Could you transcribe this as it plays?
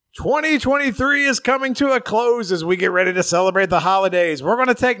2023 is coming to a close as we get ready to celebrate the holidays. We're going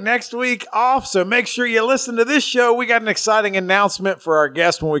to take next week off, so make sure you listen to this show. We got an exciting announcement for our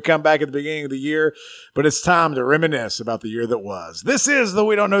guest when we come back at the beginning of the year, but it's time to reminisce about the year that was. This is the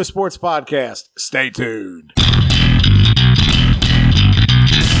We Don't Know Sports Podcast. Stay tuned.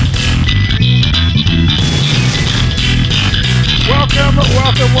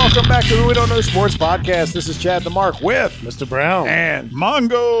 Welcome back to the We Don't Know Sports Podcast. This is Chad the Mark with Mr. Brown and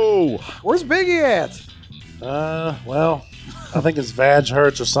Mongo. Where's Biggie at? Well, I think his vag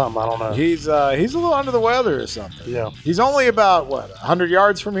hurts or something. I don't know. He's a little under the weather or something. Yeah. He's only about, 100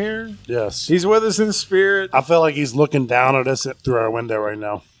 yards from here? Yes. He's with us in spirit. I feel like he's looking down at us through our window right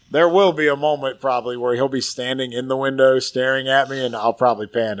now. There will be a moment probably where he'll be standing in the window staring at me, and I'll probably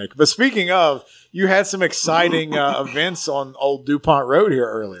panic. But speaking of, you had some exciting events on Old DuPont Road here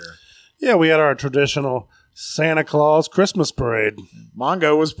earlier. Yeah, we had our traditional Santa Claus Christmas parade.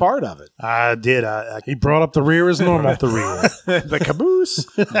 Mongo was part of it. I did. He brought up the rear as normal. The rear. The caboose.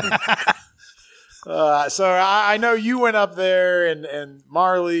 So I know you went up there, and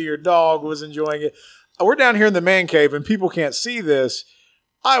Marley, your dog, was enjoying it. We're down here in the man cave, and people can't see this.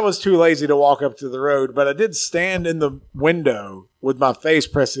 I was too lazy to walk up to the road, but I did stand in the window with my face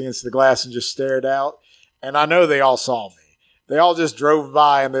pressed against the glass and just stared out. And I know they all saw me. They all just drove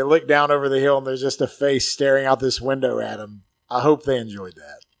by and they looked down over the hill and there's just a face staring out this window at them. I hope they enjoyed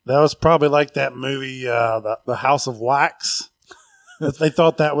that. That was probably like that movie, the House of Wax. They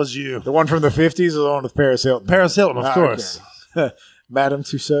thought that was you. The one from the 50s or the one with Paris Hilton? Paris Hilton, of course. Okay. Madame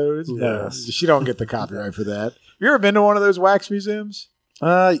Tussauds? Yes. She don't get the copyright for that. You ever been to one of those wax museums?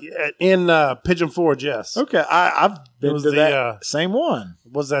 In Pigeon Forge, yes. Okay, I've been to that same one.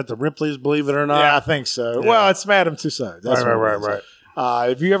 Was that the Ripley's, believe it or not? Yeah, I think so. Yeah. Well, it's Madame Tussauds. That's right.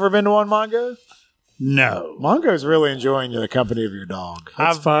 Have you ever been to one, Mongo? No. Mongo's really enjoying the company of your dog.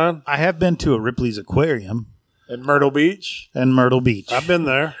 That's fine. I have been to a Ripley's Aquarium. In Myrtle Beach? And Myrtle Beach. I've been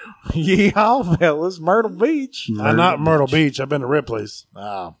there. Yeehaw, fellas. Myrtle Beach. Not Myrtle Beach. I've been to Ripley's.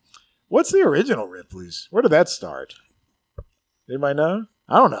 What's the original Ripley's? Where did that start? Anybody know?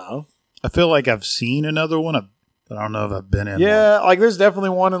 I don't know. I feel like I've seen another one, but I don't know if I've been in one. Yeah, like there's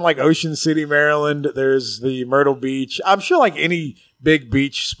definitely one in like Ocean City, Maryland. There's the Myrtle Beach. I'm sure like any big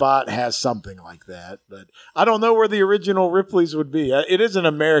beach spot has something like that, but I don't know where the original Ripley's would be. It is an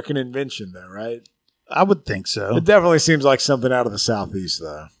American invention though, right? I would think so. It definitely seems like something out of the Southeast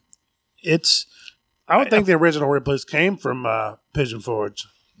though. I would think the original Ripley's came from Pigeon Forge.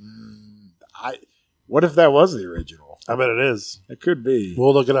 What if that was the original? I bet it is. It could be.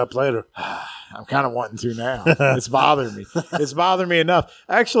 We'll look it up later. I'm kind of wanting to now. It's bothering me. It's bothering me enough.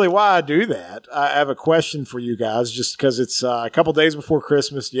 Actually, why I do that, I have a question for you guys, just because it's a couple days before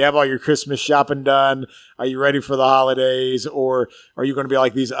Christmas. Do you have all your Christmas shopping done? Are you ready for the holidays? Or are you going to be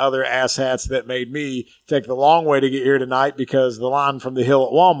like these other asshats that made me take the long way to get here tonight because the line from the hill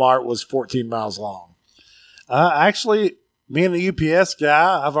at Walmart was 14 miles long? Actually, being the UPS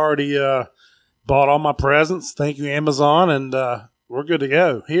guy, I've already bought all my presents. Thank you, Amazon, and we're good to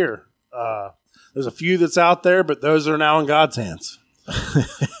go here. There's a few that's out there, but those are now in God's hands.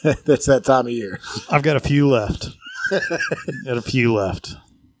 That's that time of year. I've got a few left.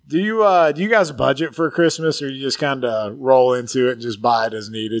 Do you guys budget for Christmas, or you just kind of roll into it and just buy it as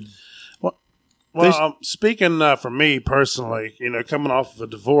needed? Well, speaking for me personally, coming off of a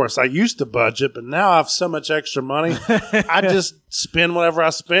divorce, I used to budget, but now I have so much extra money, I just spend whatever I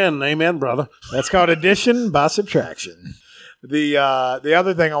spend. Amen, brother. That's called addition by subtraction. The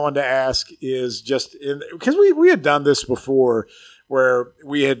other thing I wanted to ask is just because we had done this before, where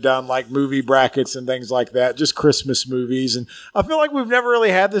we had done like movie brackets and things like that, just Christmas movies, and I feel like we've never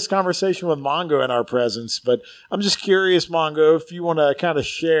really had this conversation with Mongo in our presence. But I'm just curious, Mongo, if you want to kind of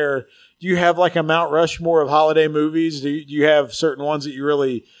share. Do you have like a Mount Rushmore of holiday movies? Do you have certain ones that you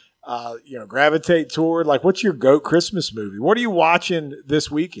really, gravitate toward? Like, what's your GOAT Christmas movie? What are you watching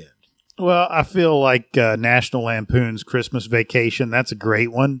this weekend? Well, I feel like National Lampoon's Christmas Vacation. That's a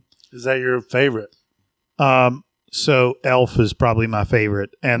great one. Is that your favorite? So Elf is probably my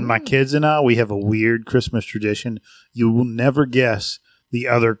favorite. And my kids and I, we have a weird Christmas tradition. You will never guess the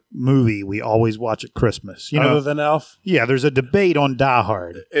other movie we always watch at Christmas. Other than Elf? Yeah, there's a debate on Die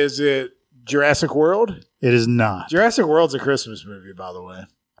Hard. Is it Jurassic World? It is not. Jurassic World's a Christmas movie, by the way.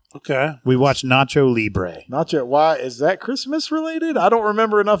 Okay. We watch Nacho Libre. Why? Is that Christmas related? I don't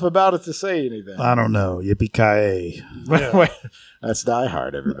remember enough about it to say anything. I don't know. Yippee-ki-yay. Wait, that's Die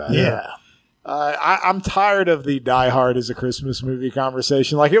Hard, everybody. Yeah. I'm tired of the Die Hard as a Christmas movie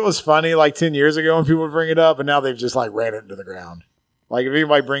conversation. Like, it was funny like 10 years ago when people would bring it up, and now they've just like ran it into the ground. Like, if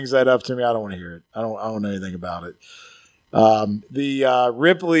anybody brings that up to me, I don't want to hear it. I don't know anything about it. The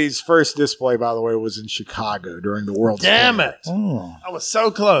Ripley's first display, by the way, was in Chicago during the World's Fair. Damn it! Oh. I was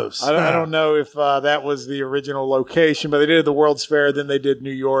so close. I don't know if that was the original location, but they did the World's Fair. Then they did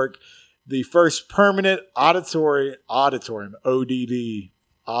New York. The first permanent auditorium, ODD,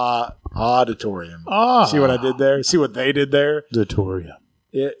 auditorium. Ah. See what I did there? See what they did there? Auditorium.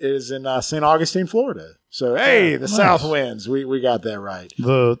 It is in St. Augustine, Florida. So, hey, the nice. South wins. We got that right.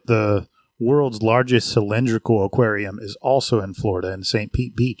 The world's largest cylindrical aquarium is also in Florida in St.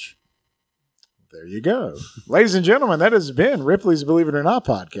 Pete Beach. There you go. Ladies and gentlemen, that has been Ripley's Believe It or Not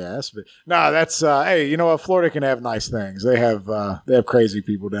podcast. But no, that's hey, you know what? Florida can have nice things. They have crazy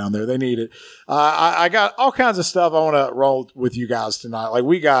people down there. They need it. I got all kinds of stuff I want to roll with you guys tonight. Like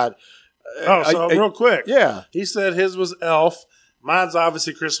we got real quick. Yeah. He said his was Elf. Mine's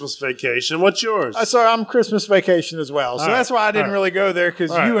obviously Christmas Vacation. What's yours? So I'm Christmas Vacation as well. So that's why I didn't really go there because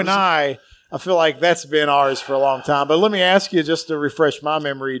you and I feel like that's been ours for a long time. But let me ask you, just to refresh my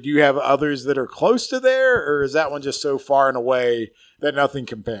memory, do you have others that are close to there, or is that one just so far and away that nothing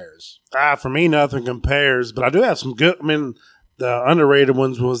compares? For me, nothing compares. But I do have some good. I mean, the underrated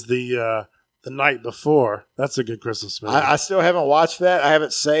ones was the Night Before. That's a good Christmas movie. I still haven't watched that. I have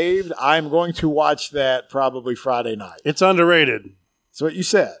it saved. I'm going to watch that probably Friday night. It's underrated. That's what you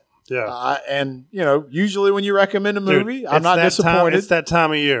said. Yeah. And, usually when you recommend a movie, Dude, I'm not disappointed. It's that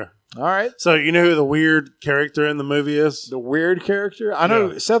time of year. All right. So you know who the weird character in the movie is? The weird character? I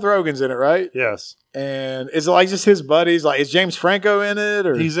know Seth Rogen's in it, right? Yes. And is it like just his buddies? Like, is James Franco in it?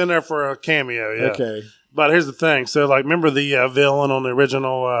 Or? He's in there for a cameo, yeah. Okay. But here's the thing. So, remember the villain on the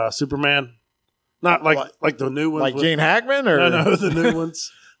original Superman? Not like the new ones. Like Gene Hackman? Or? No, the new ones.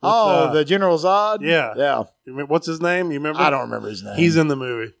 The General Zod? Yeah. Yeah. What's his name? You remember? I don't remember his name. He's in the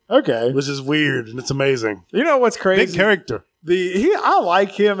movie. Okay. Which is weird, and it's amazing. You know what's crazy? Big character. I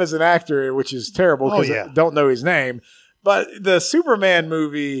like him as an actor, which is terrible because I don't know his name. But the Superman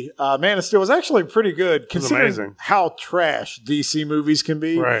movie, Man of Steel, was actually pretty good considering how trash DC movies can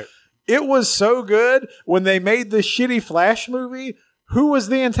be. Right. It was so good when they made the shitty Flash movie. Who was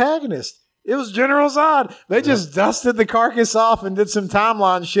the antagonist? It was General Zod. They just dusted the carcass off and did some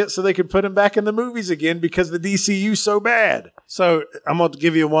timeline shit so they could put him back in the movies again because the DCU's so bad. So I'm going to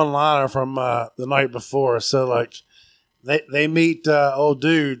give you one liner from The Night Before. So they meet old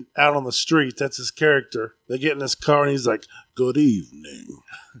dude out on the street. That's his character. They get in his car and he's like, "Good evening,"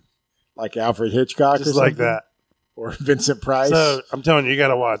 like Alfred Hitchcock, just or something? like that, or Vincent Price. So I'm telling you, you got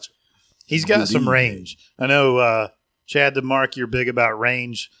to watch it. He's got some range. I know, Chad the Mark, you're big about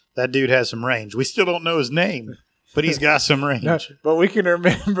range. That dude has some range. We still don't know his name, but he's got some range. No, but we can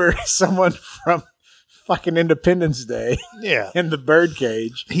remember someone from fucking Independence Day. Yeah. In the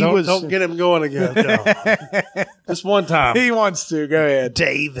birdcage. Don't get him going again. No. Just one time. He wants to. Go ahead.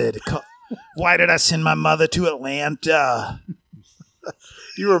 David, why did I send my mother to Atlanta?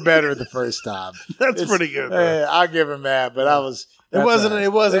 You were better the first time. That's pretty good. Bro. I'll give him that, but I was... It wasn't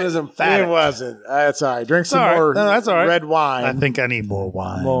as emphatic. It wasn't. That's all right. Drink some more that's all right. red wine. I think I need more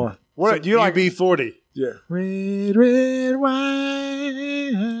wine. More. What so do you like? UB40. Yeah. Red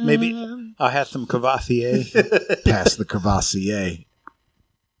wine. Maybe I'll have some Cavassier. Pass the Cavassier.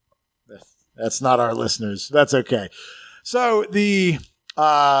 That's not our listeners. That's okay. So the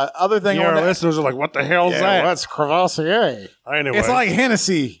other thing... Our listeners are like, what the hell's that? What's Cavassier? Anyway. It's like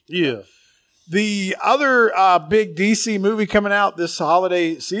Hennessy. Yeah. The other big DC movie coming out this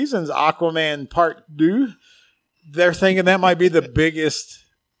holiday season is Aquaman Part 2. They're thinking that might be the biggest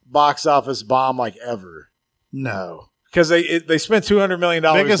box office bomb ever. No. Because they spent $200 million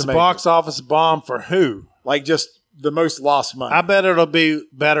biggest to make box office bomb for who? Just the most lost money. I bet it'll be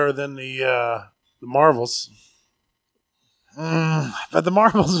better than the Marvels. But the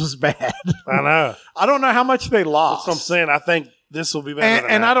Marvels was bad. I know. I don't know how much they lost. That's what I'm saying. I think this will be better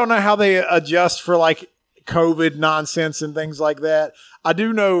and I don't know how they adjust for COVID nonsense and things like that. I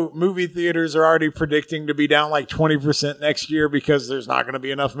do know movie theaters are already predicting to be down 20% next year because there's not going to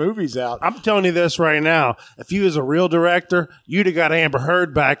be enough movies out. I'm telling you this right now. If you was a real director, you'd have got Amber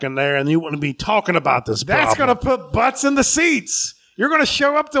Heard back in there and you wouldn't be talking about this That's problem. going to put butts in the seats. You're going to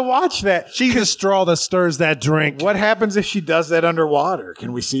show up to watch that. She's the straw that stirs that drink. What happens if she does that underwater?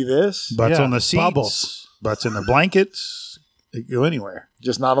 Can we see this? Butts on the seats. Bubbles. Butts in the blankets. They go anywhere.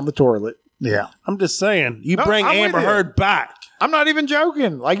 Just not on the toilet. Yeah. I'm just saying. You bring I'm Amber with you. Heard back. I'm not even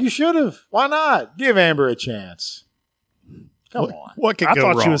joking. You should have. Why not? Give Amber a chance. Come on. What could I go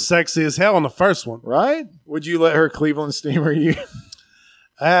thought wrong? she was sexy as hell in the first one. Right? Would you let her Cleveland steamer you?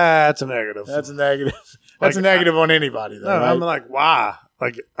 That's a negative. That's a negative. That's a negative on anybody, though. No, right? I'm like, why?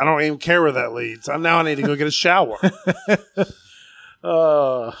 I don't even care where that leads. Now I need to go get a shower.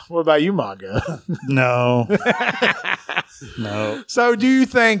 What about you, Mongo? No. No. So do you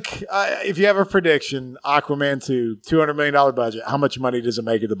think, if you have a prediction, Aquaman 2, $200 million budget, how much money does it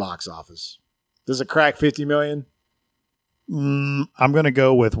make at the box office? Does it crack $50 million? I'm going to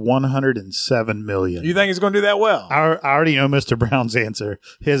go with $107 million. You think it's going to do that well? I already know Mr. Brown's answer.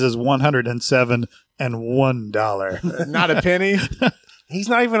 His is $107 and $1. Not a penny? He's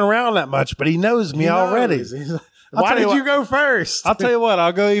not even around that much, but he knows me already. Why did you go first? I'll tell you what.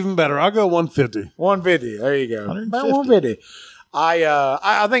 I'll go even better. I'll go 150. 150. There you go. 150. 150.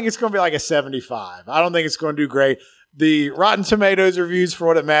 I think it's going to be like a 75. I don't think it's going to do great. The Rotten Tomatoes reviews, for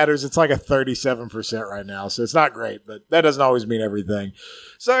what it matters, it's like a 37% right now. So it's not great, but that doesn't always mean everything.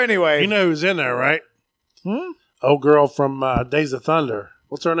 So anyway. You know who's in there, right? Old girl from Days of Thunder.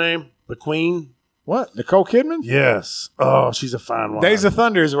 What's her name? The Queen? What? Nicole Kidman? Yes. Oh, she's a fine one. Days of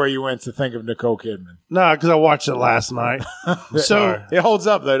Thunder is where you went to think of Nicole Kidman. No, because I watched it last night. So it holds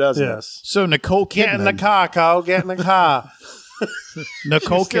up, though, doesn't it? Yes. So Nicole Kidman. Get in the car, Kyle. Get in the car.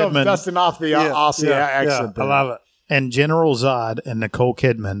 Nicole Still Kidman. dusting off the Aussie accent. I love it. And General Zod and Nicole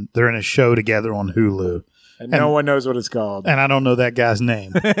Kidman, they're in a show together on Hulu. And no one knows what it's called. And I don't know that guy's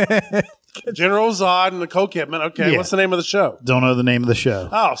name. General Zod and Nicole Kidman. Okay, Yeah. What's the name of the show? Don't know the name of the show.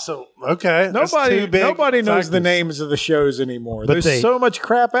 Oh, so, okay. That's two big Nobody knows the factors. names of the shows anymore. But There's so much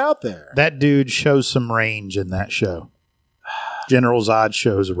crap out there. That dude shows some range in that show. General Zod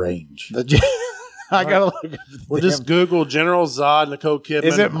shows range. I gotta look up Well, just Google General Zod, Nicole Kidman.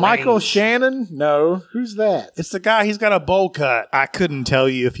 Is it Michael range. Shannon? No. Who's that? It's the guy. He's got a bowl cut. I couldn't tell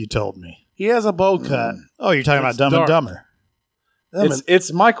you if you told me. He has a bowl cut. Oh, you're talking about It's Dumb dark. and Dumber.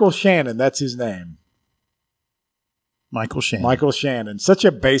 It's Michael Shannon. That's his name. Michael Shannon. Michael Shannon. Such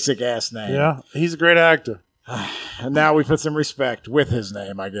a basic ass name. Yeah, he's a great actor. And now we put some respect with his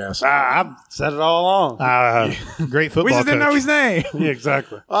name, I guess. I've said it all along. Great football We just didn't know coach. his name. Yeah,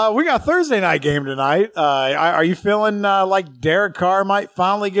 exactly. We got Thursday night game tonight. Are you feeling like Derek Carr might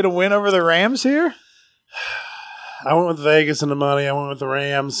finally get a win over the Rams here? I went with Vegas and the money. I went with the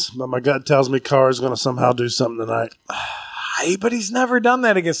Rams, but my gut tells me Carr is going to somehow do something tonight. But he's never done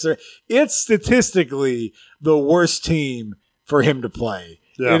that against the. It's statistically the worst team for him to play.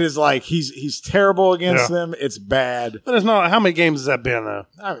 Yeah. It is like he's terrible against them. It's bad. But it's not. How many games has that been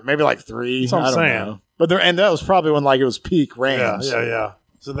though? Maybe like 3. That's what I'm I don't saying. know. But that was probably when it was peak Rams. Yeah.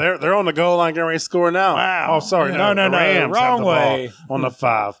 So they're on the goal line, getting ready to score now. Wow. Oh, sorry, No, the Rams have wrong the ball way. on the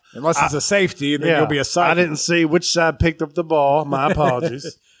 5. Unless it's a safety, and then you'll be a side. I didn't see which side picked up the ball. My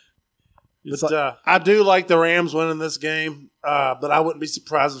apologies. But I do like the Rams winning this game, but I wouldn't be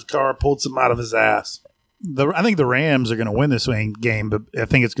surprised if Carr pulled some out of his ass. I think the Rams are going to win this game, but I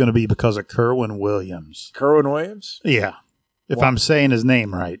think it's going to be because of Kerwin Williams. Kerwin Williams? Yeah. If I'm saying his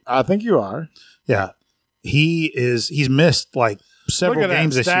name right. I think you are. Yeah. He's missed like several Look at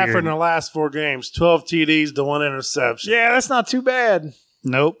games that. this Stafford year. in the last 4 games, 12 TDs to 1 interception. Yeah, that's not too bad.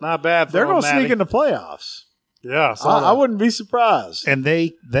 Nope. Not bad for They're going to Matty. sneak in the playoffs. Yeah, I wouldn't be surprised. And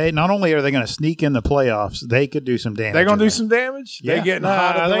they not only are they going to sneak in the playoffs, they could do some damage. They're going to do in some damage? Yeah. They getting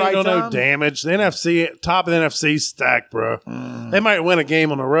hot at the they right ain't gonna time? do damage. The NFC, top of the NFC stacked, bro. They might win a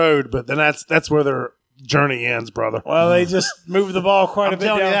game on the road, but then that's where their journey ends, brother. Well, they just moved the ball quite a I'm bit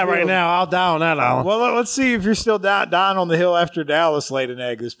telling you that downfield. right now. I'll die on that, Alan. Well, let's see if you're still dying on the hill after Dallas laid an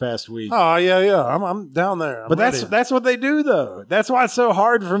egg this past week. Oh yeah. I'm down there. But that's what they do, though. That's why it's so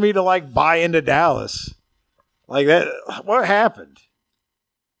hard for me to buy into Dallas. Like that, what happened?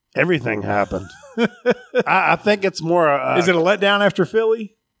 everything happened. I think it's more. Is it a letdown after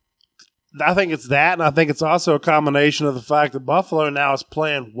Philly? I think it's that, and I think it's also a combination of the fact that Buffalo now is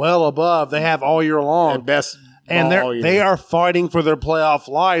playing well above. They have all year long, At best, and all year. they are fighting for their playoff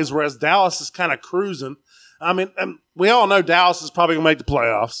lives, whereas Dallas is kind of cruising. I mean, we all know Dallas is probably going to make the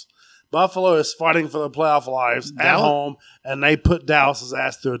playoffs. Buffalo is fighting for their playoff lives at home, and they put Dallas's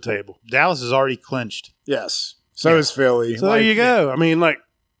ass to a table. Dallas is already clinched. Yes. So is Philly. So there you go. I mean,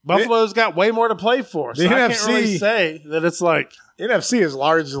 Buffalo's got way more to play for. So The I NFC can't really say that it's like. NFC is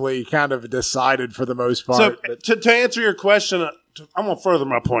largely kind of decided for the most part. So but to answer your question, I'm going to further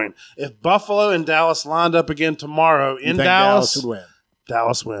my point. If Buffalo and Dallas lined up again tomorrow you in think Dallas, would win.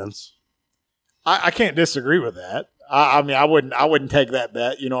 Dallas wins. I can't disagree with that. I mean, I wouldn't take that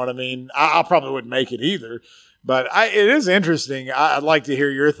bet. You know what I mean? I probably wouldn't make it either. But it is interesting. I'd like to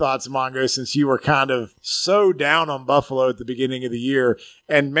hear your thoughts, Mongo, since you were kind of so down on Buffalo at the beginning of the year.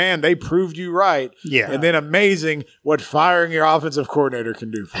 And, man, they proved you right. Yeah. And then amazing what firing your offensive coordinator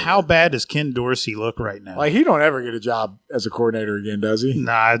can do for you. How bad does Ken Dorsey look right now? Like, he don't ever get a job as a coordinator again, does he?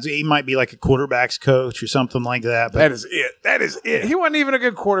 Nah, he might be like a quarterback's coach or something like that. But That is it. That is it. He wasn't even a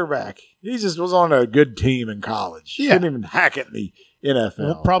good quarterback. He just was on a good team in college. Yeah. Couldn't even hack it NFL.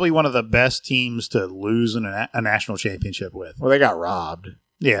 Well, probably one of the best teams to lose in a national championship with. Well, they got robbed.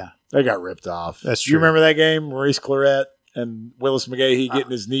 Yeah. They got ripped off. That's Do you true. remember that game? Maurice Claret and Willis McGahee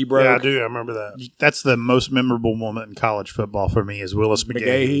getting his knee broke. Yeah, I do. I remember that. That's the most memorable moment in college football for me is Willis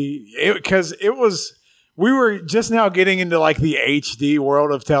McGahee. Because it was, we were just now getting into like the HD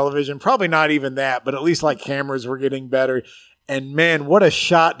world of television. Probably not even that, but at least like cameras were getting better. And man, what a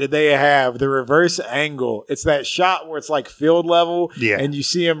shot did they have? The reverse angle. It's that shot where it's like field level. Yeah. And you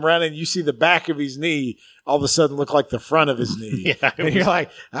see him running. You see the back of his knee all of a sudden look like the front of his knee. Yeah, and you're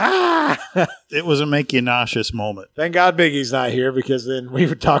like, ah. It was a make you nauseous moment. Thank God Biggie's not here because then we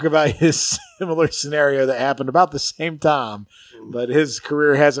would talk about his similar scenario that happened about the same time. But his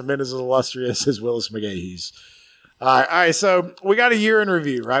career hasn't been as illustrious as Willis McGahee's. All right. So we got a year in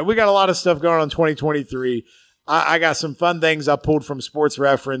review, right? We got a lot of stuff going on in 2023. I got some fun things I pulled from Sports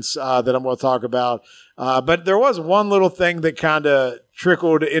Reference that I'm going to talk about. But there was one little thing that kind of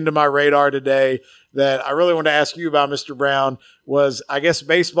trickled into my radar today that I really want to ask you about, Mr. Brown, was I guess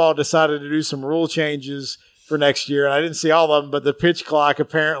baseball decided to do some rule changes for next year. And I didn't see all of them, but the pitch clock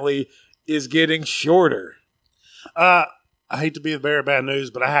apparently is getting shorter. I hate to be the bearer of bad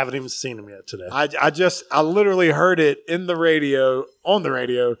news, but I haven't even seen them yet today. I literally heard it on the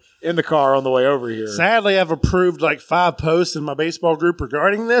radio, in the car on the way over here. Sadly, I've approved like 5 posts in my baseball group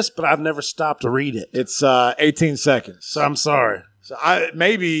regarding this, but I've never stopped to read it. It's 18 seconds. So I'm sorry. So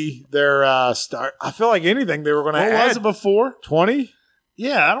maybe they're I feel like anything they were going to add. What was it before? 20?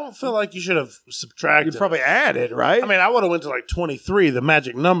 Yeah, I don't feel like you should have subtracted. You'd probably add it, right? I mean, I would have went to like 23, the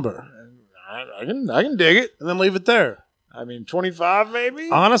magic number, I can dig it. and then leave it there. I mean, 25 maybe?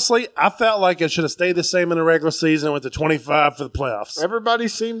 Honestly, I felt like it should have stayed the same in the regular season and went to 25 for the playoffs. Everybody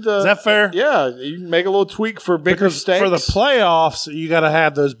seemed to. Is that fair? Yeah, you can make a little tweak for bigger stakes. For the playoffs, you got to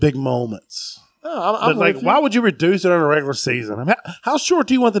have those big moments. No, I'm But like, with you. why would you reduce it on a regular season? I mean, how short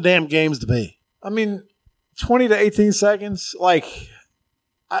do you want the damn games to be? I mean, 20 to 18 seconds. Like,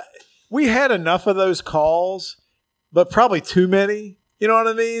 we had enough of those calls, but probably too many. You know what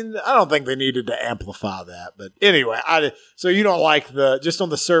I mean? I don't think they needed to amplify that. But anyway, so you don't like just on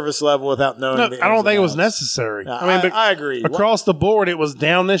the service level without knowing No, the I don't ins think it and was outs. necessary. I agree. Across the board, it was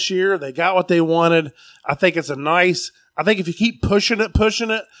down this year. They got what they wanted. I think it's I think if you keep pushing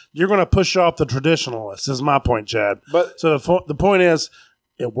it, you're going to push off the traditionalists, is my point, Chad. But So the point is,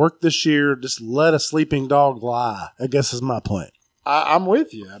 it worked this year. Just let a sleeping dog lie, I guess is my point. I'm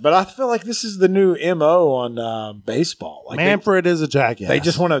with you. But I feel like this is the new MO on baseball. Like Manfred is a jackass. they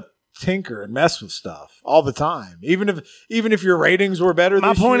just want to tinker and mess with stuff all the time. Even if your ratings were better My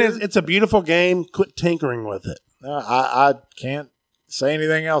this point year. is, it's a beautiful game. Quit tinkering with it. I can't say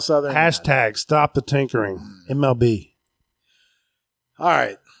anything else other than that. Hashtag stop the tinkering. MLB. All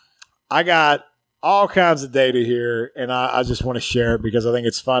right. I got all kinds of data here, and I just want to share it because I think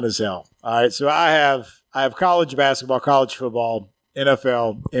it's fun as hell. All right. So I have college basketball, college football,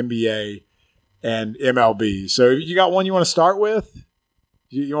 NFL, NBA, and MLB. So you got one you want to start with?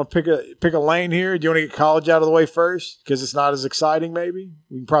 You want to pick a lane here? Do you want to get college out of the way first because it's not as exciting maybe?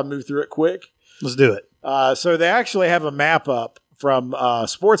 We can probably move through it quick. Let's do it. So they actually have a map up from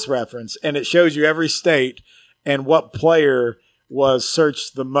Sports Reference, and it shows you every state and what player was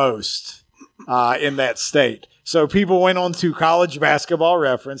searched the most in that state. So people went on to College Basketball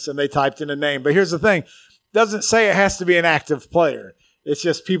Reference, and they typed in a name. But here's the thing. It doesn't say it has to be an active player. It's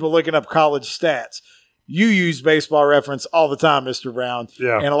just people looking up college stats. You use Baseball Reference all the time, Mr. Brown.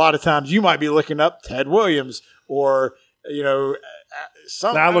 Yeah. And a lot of times you might be looking up Ted Williams or,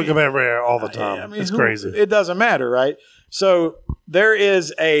 something. I look up everywhere all the time. I mean, it's crazy. It doesn't matter, right? So there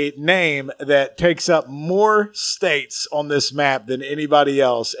is a name that takes up more states on this map than anybody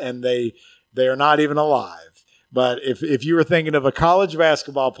else, and they are not even alive. But if you were thinking of a college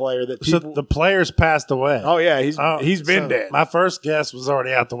basketball player that people, So the player's passed away. oh yeah, he's been dead. My first guess was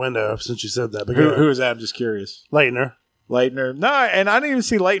already out the window since you said that. But Who is that? I'm just curious. Leitner. Leitner. No, and I didn't even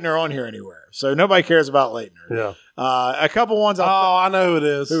see Leitner on here anywhere, so nobody cares about Leitner. Yeah. A couple ones. I know who it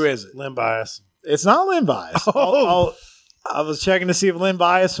is. Who is it? Lynn Bias. It's not Lynn Bias. Oh. I was checking to see if Lynn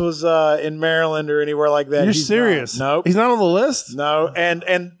Bias was in Maryland or anywhere like that. You're He's serious? Not. Nope. He's not on the list? No.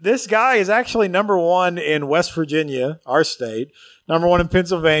 And this guy is actually number one in West Virginia, our state, number one in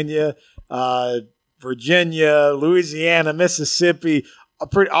Pennsylvania, Virginia, Louisiana, Mississippi,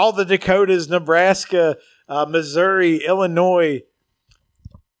 all the Dakotas, Nebraska, Missouri, Illinois.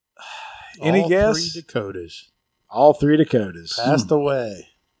 Any All guess? 3 Dakotas. All 3 Dakotas. Passed away.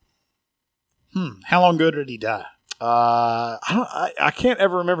 How long ago did he die? I can't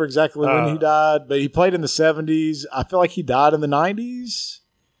ever remember exactly when he died, but he played in the 70s. I feel like he died in the 90s.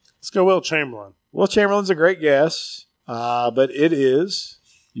 Let's go Will Chamberlain. Will Chamberlain's a great guess. But it is.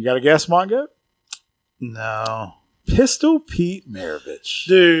 You got a guess, Mongo? No. Pistol Pete Maravich.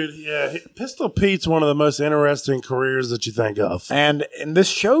 Dude, yeah. Pistol Pete's one of the most interesting careers that you think of. And this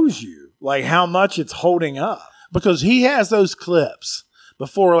shows you like how much it's holding up. Because he has those clips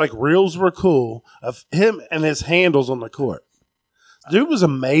before like reels were cool of him and his handles on the court. Dude was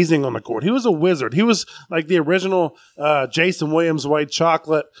amazing on the court. He was a wizard. He was like the original Jason Williams White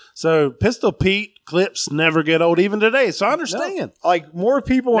Chocolate. So Pistol Pete clips never get old even today. So I understand. No, like more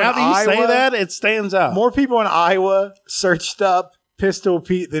people now in that you Iowa, say that, it stands out. More people in Iowa searched up Pistol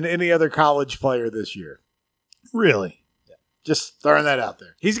Pete than any other college player this year. Really? Just throwing that out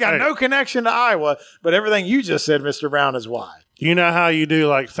there. He's got no connection to Iowa, but everything you just said, Mr. Brown, is why. You know how you do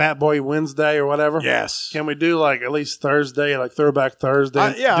like Fat Boy Wednesday or whatever? Yes. Can we do like at least Thursday, like Throwback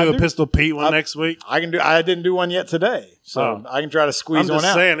Thursday? Yeah. Do a Pistol Pete one next week? I can do. I didn't do one yet today, so I can try to squeeze one out. I'm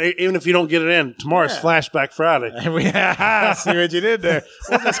just saying, even if you don't get it in, tomorrow's Flashback Friday. See what you did there.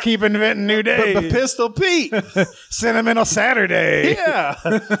 We'll just keep inventing new days. But Pistol Pete. Sentimental Saturday. Yeah.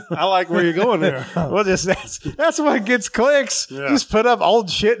 I like where you're going there. Well, just that's what gets clicks. Yeah. Just put up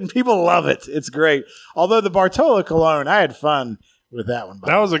old shit and people love it. It's great. Although the Bartola cologne, I had fun with that one.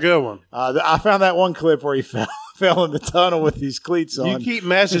 That was a good one. I found that one clip where he fell in the tunnel with these cleats on. You keep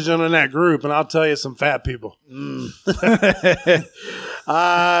messaging in that group, and I'll tell you some fat people.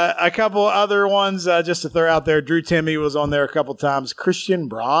 A couple other ones just to throw out there. Drew Timmy was on there a couple times. Christian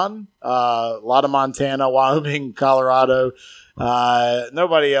Braun, a lot of Montana, Wyoming, Colorado.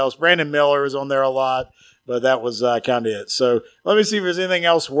 Nobody else. Brandon Miller was on there a lot. But that was kind of it. So let me see if there's anything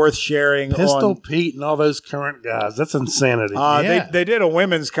else worth sharing. Pistol Pete and all those current guys. That's insanity. They did a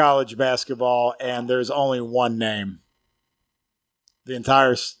women's college basketball, and there's only one name. The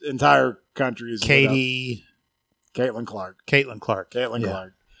entire country is Caitlin Clark. Caitlin Clark.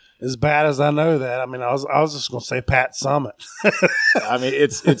 As bad as I know that, I mean, I was just going to say Pat Summit. I mean,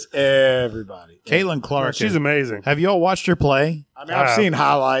 it's everybody. Caitlin Clark. She's amazing. Have you all watched her play? I mean, I've seen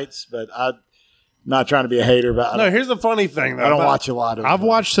highlights, but I'm not trying to be a hater. But here's the funny thing, though. I don't watch a lot of. I've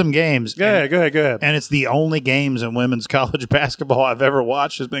watched some games. Go ahead. And it's the only games in women's college basketball I've ever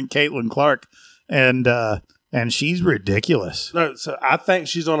watched has been Caitlin Clark, and she's ridiculous. No, so I think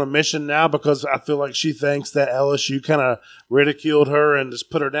she's on a mission now because I feel like she thinks that LSU kind of ridiculed her and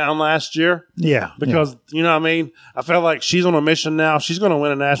just put her down last year. Yeah, because you know what I mean. I feel like she's on a mission now. She's going to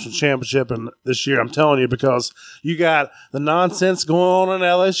win a national championship this year. I'm telling you, because you got the nonsense going on in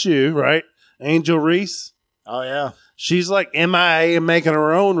LSU, right? Angel Reese. Oh, yeah. She's like MIA and making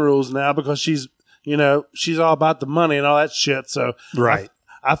her own rules now because she's all about the money and all that shit. So right.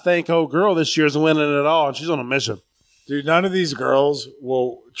 I think old girl this year is winning it all, and she's on a mission. Dude, none of these girls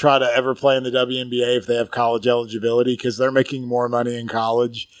will try to ever play in the WNBA if they have college eligibility because they're making more money in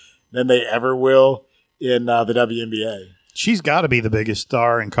college than they ever will in the WNBA. She's got to be the biggest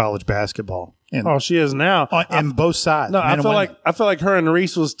star in college basketball. She is now. On both sides. No, I feel like her and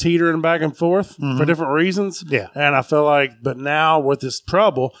Reese was teetering back and forth for different reasons. Yeah. And I feel like, but now with this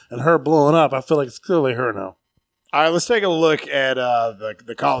trouble and her blowing up, I feel like it's clearly her now. All right, let's take a look at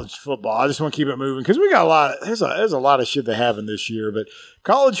the college football. I just want to keep it moving because we got a lot. There's a lot of shit that happened this year, but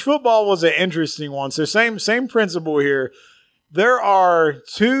college football was an interesting one. So same principle here. There are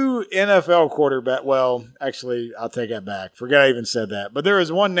two NFL quarterbacks. Well, actually, I'll take that back. Forget I even said that. But there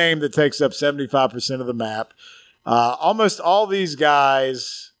is one name that takes up 75% of the map. Almost all these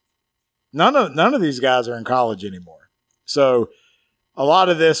guys, none of these guys are in college anymore. So a lot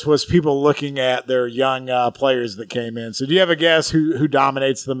of this was people looking at their young players that came in. So do you have a guess who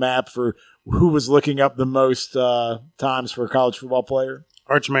dominates the map for who was looking up the most times for a college football player?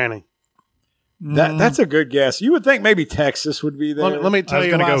 Arch Manning. That's a good guess. You would think maybe Texas would be there. Let me tell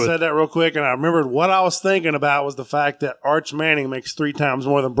you why I said that real quick, and I remembered what I was thinking about was the fact that Arch Manning makes 3 times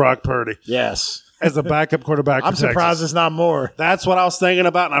more than Brock Purdy. Yes. As a backup quarterback. I'm surprised it's not more. That's what I was thinking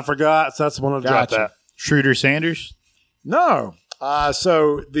about, and I forgot, so that's when I dropped that. Schroeder Sanders? No.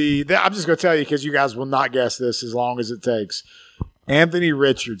 So I'm just going to tell you because you guys will not guess this as long as it takes. Anthony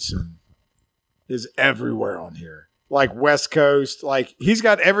Richardson is everywhere on here. Like West Coast, like he's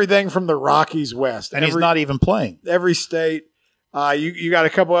got everything from the Rockies west. And he's not even playing. Every state. You got a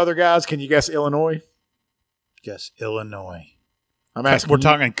couple other guys. Can you guess Illinois? Guess Illinois. I'm asking. We're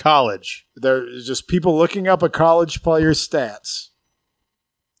talking college. There's just people looking up a college player's stats.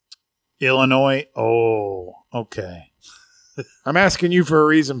 Illinois. Oh, okay. I'm asking you for a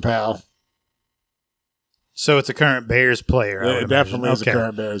reason, pal. So it's a current Bears player. It definitely is a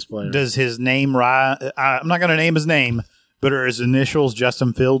current Bears player. Does his name rise? I'm not going to name his name, but are his initials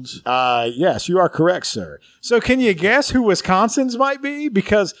Justin Fields? Yes, you are correct, sir. So can you guess who Wisconsin's might be?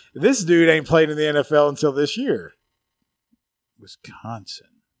 Because this dude ain't played in the NFL until this year. Wisconsin.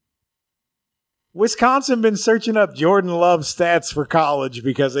 Wisconsin been searching up Jordan Love stats for college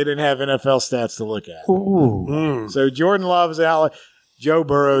because they didn't have NFL stats to look at. Ooh. So Jordan Love's out. Joe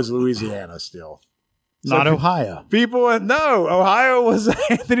Burrow's Louisiana still. Not So Ohio. Ohio was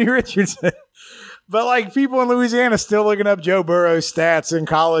Anthony Richardson. But like people in Louisiana still looking up Joe Burrow's stats in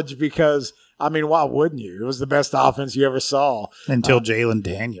college because, I mean, why wouldn't you? It was the best offense you ever saw. Until Jalen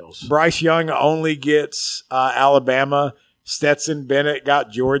Daniels. Bryce Young only gets Alabama. Stetson Bennett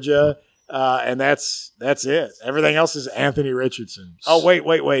got Georgia. And that's it. Everything else is Anthony Richardson. Oh, wait.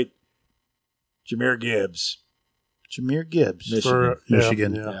 Jahmyr Gibbs.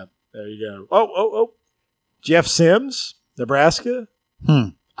 Michigan. Yeah, there you go. Oh. Jeff Sims, Nebraska.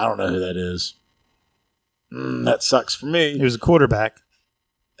 I don't know who that is. That sucks for me. He was a quarterback.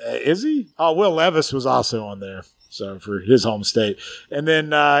 Is he? Oh, Will Levis was also on there. So for his home state. And then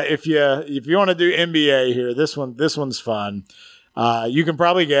if you want to do NBA here, this one's fun. You can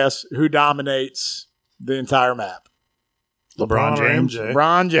probably guess who dominates the entire map. LeBron James.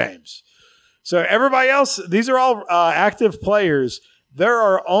 LeBron James. So everybody else, these are all active players. There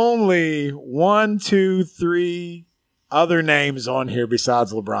are only 1, 2, 3 other names on here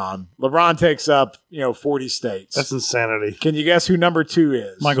besides LeBron. LeBron takes up 40 states. That's insanity. Can you guess who number 2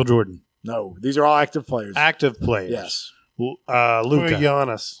 is? Michael Jordan. No, these are all active players. Active players. Yes. Luka.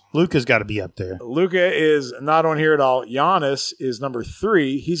 Giannis. Luka's got to be up there. Luka is not on here at all. Giannis is number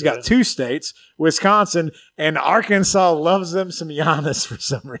 3. He's got 2 states, Wisconsin, and Arkansas loves them some Giannis for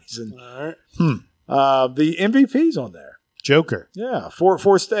some reason. All right. The MVP's on there. Joker. Yeah,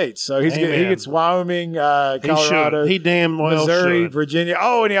 four states. So he gets Wyoming, Colorado, He damn well Missouri, should. Virginia.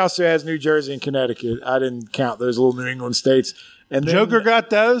 Oh, and he also has New Jersey and Connecticut. I didn't count those little New England states. And then, Joker got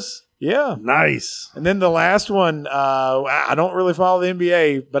those? Yeah. Nice. And then the last one, I don't really follow the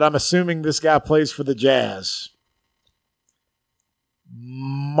NBA, but I'm assuming this guy plays for the Jazz.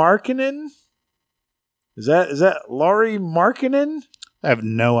 Markkanen? Is that Laurie Markkanen? I have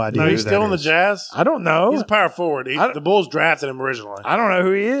no idea. No, who he's that still in the is. Jazz? I don't know. He's a power forward. The Bulls drafted him originally. I don't know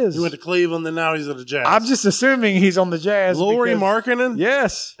who he is. He went to Cleveland, and now he's at the Jazz. I'm just assuming he's on the Jazz. Laurie because- Markkanen?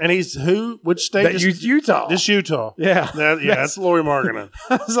 Yes. And he's who? Which state? Utah. Just Utah. Yeah. That's Laurie Markkanen.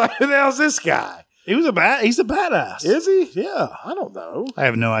 I was like, who the hell's this guy? He's a badass. Is he? Yeah. I don't know. I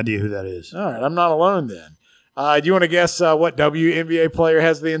have no idea who that is. All right. I'm not alone then. Do you want to guess what WNBA player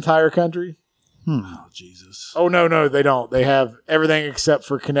has the entire country? Oh, Jesus. Oh, no, they don't. They have everything except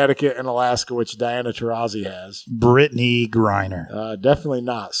for Connecticut and Alaska, which Diana Taurasi has. Brittany Griner. Definitely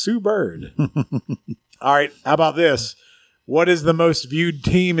not. Sue Bird. All right. How about this? What is the most viewed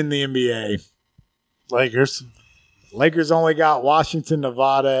team in the NBA? Lakers. Lakers only got Washington,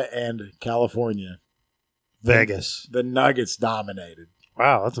 Nevada, and California. Vegas. The Nuggets dominated.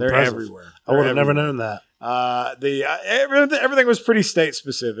 Wow, that's They're impressive. everywhere. I would have never known that. Everything was pretty state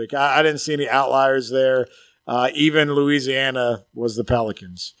specific. I didn't see any outliers there. Even Louisiana was the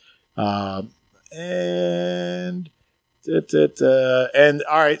Pelicans. And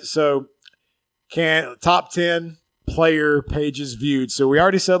all right, so top 10 player pages viewed. So we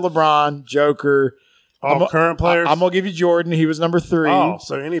already said LeBron, Joker. All current players? I'm gonna give you Jordan. He was number 3. Oh,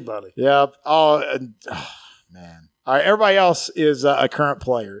 so anybody. Yep. Man. All right, everybody else is a current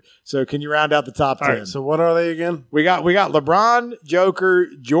player. So can you round out the top 10? All right, so what are they again? We got LeBron, Joker,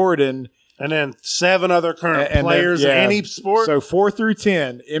 Jordan, and then 7 other current and players then, in any sport. So 4 through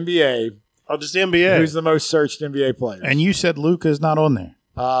 10 NBA. Oh, just NBA. Who's the most searched NBA player? And you said Luka's not on there.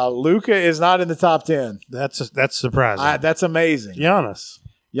 Luka is not in the top 10. That's surprising. That's amazing.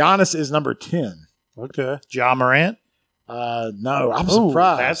 Giannis is number 10. Okay. Ja Morant. No, I'm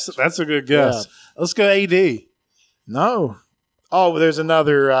surprised. That's a good guess. Yeah. Let's go AD. No. Oh, there's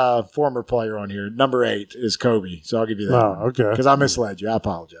another former player on here. Number 8 is Kobe. So I'll give you that. Oh, okay. Because I misled you. I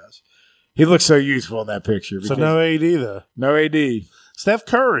apologize. He looks so youthful in that picture. So no AD though. No AD. Steph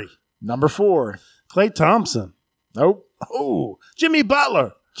Curry. Number 4. Klay Thompson. Nope. Oh, Jimmy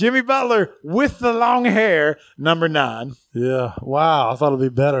Butler. Jimmy Butler with the long hair. Number 9. Yeah. Wow. I thought it'd be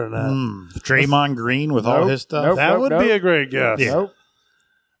better than that. Draymond Green with all his stuff. That would be a great guess. Yeah. Nope.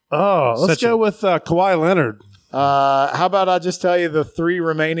 Oh, let's go with Kawhi Leonard. How about I just tell you the 3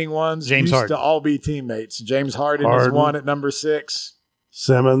 remaining ones James used Harden. to all be teammates. James Harden is 1 at number 6.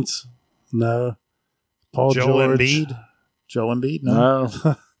 Simmons. No. Paul Joel George. Embiid? No.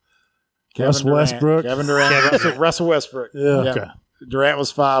 No. Westbrook. Kevin Durant. Russell Westbrook. Yeah. Okay. Durant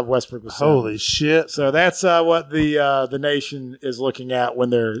was 5. Westbrook was 7. Holy shit. So that's what the nation is looking at when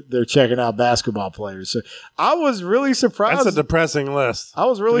they're checking out basketball players. So I was really surprised. That's a depressing list. I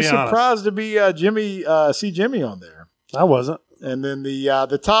was really to be honest. surprised to be see Jimmy on there. I wasn't. And then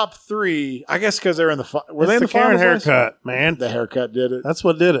the top three, I guess because they're in the were they in the Karen finals? haircut, man. The haircut did it. That's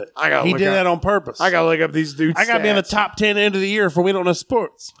what did it. He did that on purpose. I got to look up these dudes. I got to be in the stats. top 10 end of the year for We Don't Know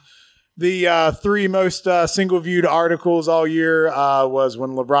Sports. The three most single-viewed articles all year was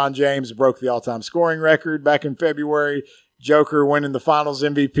when LeBron James broke the all-time scoring record back in February, Joker winning the Finals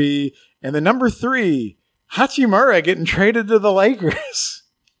MVP, and the number three, Hachimura getting traded to the Lakers.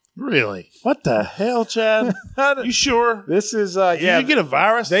 Really? What the hell, Chad? You sure? This is Did you get a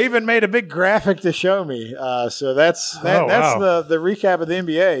virus? They even made a big graphic to show me. So that's wow. the recap of the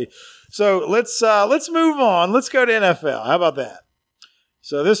NBA. So let's move on. Let's go to NFL. How about that?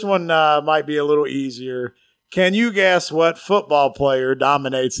 So this one might be a little easier. Can you guess what football player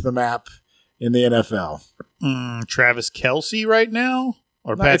dominates the map in the NFL? Travis Kelce right now?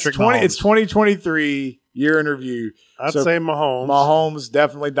 Or No, Patrick Mahomes? It's 2023 year in review. I'd So say Mahomes. Mahomes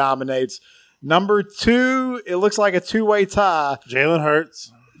definitely dominates. Number two, it looks like a two-way tie. Jalen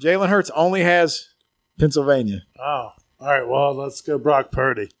Hurts. Jalen Hurts only has Pennsylvania. Oh, all right. Well, let's go Brock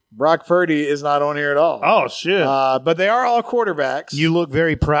Purdy. Brock Purdy is not on here at all. Oh, shit. But they are all quarterbacks. You look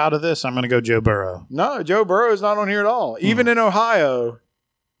very proud of this. I'm going to go Joe Burrow. No, Joe Burrow is not on here at all. Even in Ohio,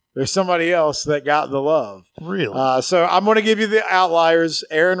 there's somebody else that got the love. Really? So I'm going to give you the outliers.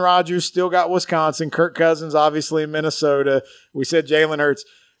 Aaron Rodgers still got Wisconsin. Kirk Cousins, obviously, in Minnesota. We said Jalen Hurts.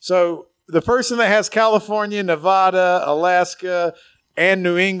 So the person that has California, Nevada, Alaska, and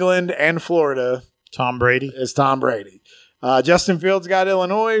New England and Florida Tom Brady? is Tom Brady. Justin Fields got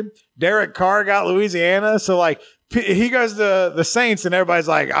Illinois. Derek Carr got Louisiana. So, like, he goes to the Saints, and everybody's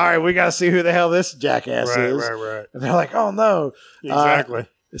like, all right, we got to see who the hell this jackass is. Right. And they're like, oh, no. Exactly.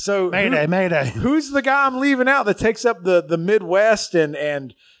 So Mayday. who's the guy I'm leaving out that takes up the Midwest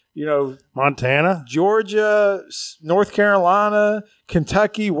and you know, Montana? Georgia, North Carolina,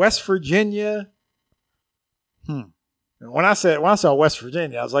 Kentucky, West Virginia? And when I saw West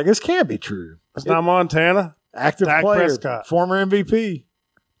Virginia, I was like, this can't be true. It's not Montana? Active Dak player, Prescott. former MVP.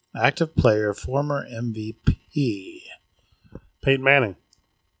 Active player, former MVP. Peyton Manning.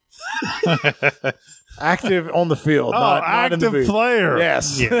 Active on the field, not in the active booth. player.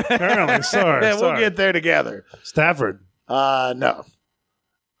 Yes. Yeah, apparently. Sorry. Yeah, we'll get there together. Stafford. No.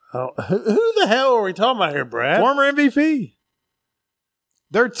 Oh, who the hell are we talking about here, Brad? Former MVP.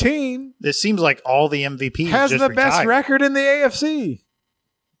 Their team It seems like all the MVPs has just the best retired. record in the AFC.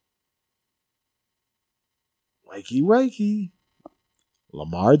 Wakey.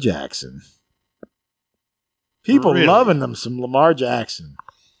 Lamar Jackson. People Really? loving them some Lamar Jackson.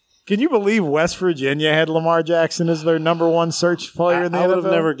 Can you believe West Virginia had Lamar Jackson as their number one search player in the I would NFL?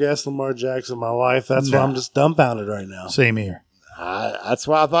 have never guessed Lamar Jackson in my life. That's why I'm just dumbfounded right now. Same here. That's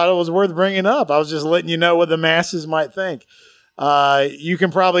why I thought it was worth bringing up. I was just letting you know what the masses might think. You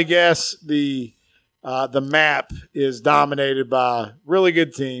can probably guess the map is dominated by really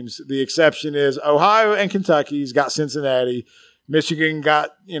good teams. The exception is Ohio and Kentucky's got Cincinnati. Michigan got,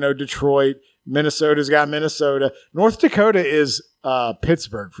 Detroit. Minnesota's got Minnesota. North Dakota is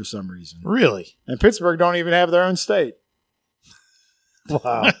Pittsburgh for some reason. Really? And Pittsburgh don't even have their own state.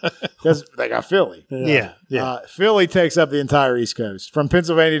 Wow. Because they got Philly. Yeah. Philly takes up the entire East Coast. From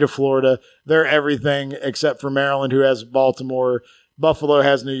Pennsylvania to Florida, they're everything except for Maryland, who has Baltimore. Buffalo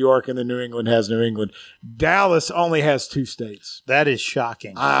has New York, and then New England has New England. Dallas only has 2 states. That is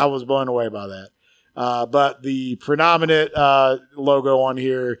shocking. I was blown away by that. But the predominant logo on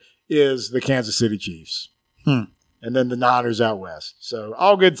here is the Kansas City Chiefs. And then the Niners out west. So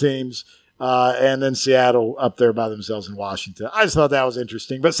all good teams. And then Seattle up there by themselves in Washington. I just thought that was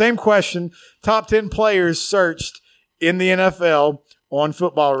interesting. But same question. Top 10 players searched in the NFL on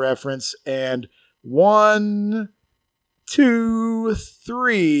Football Reference. And 1, 2,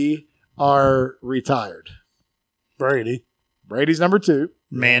 3 are retired. Brady's number 2.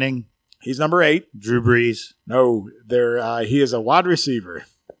 Manning, He's number 8. Drew Brees, No, he is a wide receiver.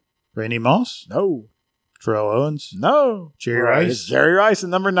 Randy Moss, No. Terrell Owens, No. Jerry It's Rice. Jerry Rice at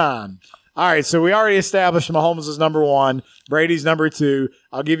number 9. All right, so we already established Mahomes is number 1. Brady's number 2.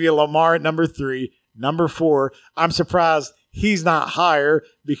 I'll give you Lamar at number 3. Number 4, I'm surprised he's not higher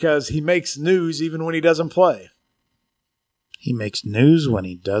because he makes news even when he doesn't play. He makes news when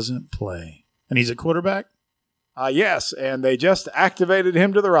he doesn't play. And he's a quarterback? Yes, and they just activated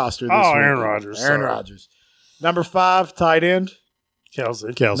him to the roster this week. Aaron Rodgers. Aaron Sorry. Rodgers. Number 5, tight end.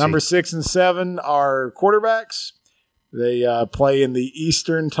 Kelsey. Number 6 and 7 are quarterbacks. They play in the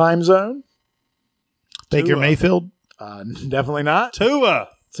Eastern time zone. Baker Mayfield? Definitely not. Tua.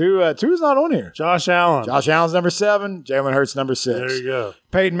 Two is not on here. Josh Allen. Josh Allen's number 7. Jalen Hurts number 6. There you go.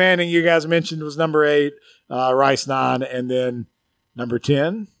 Peyton Manning, you guys mentioned, was number 8. Rice 9. And then number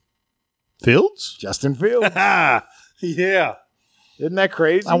 10, Fields? Justin Fields. Yeah. Isn't that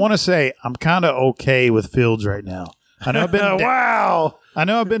crazy? I want to say I'm kind of okay with Fields right now. I know I've been Wow. I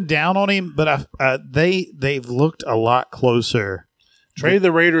know I've been down on him, but they've looked a lot closer. Trade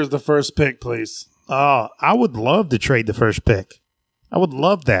the Raiders the first pick, please. I would love to trade the first pick. I would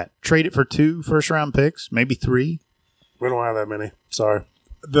love that. Trade it for 2 first-round picks, maybe 3. We don't have that many. Sorry.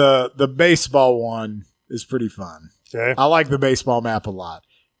 The baseball one is pretty fun. Okay. I like the baseball map a lot.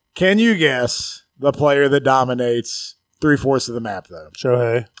 Can you guess the player that dominates 3/4 of the map, though?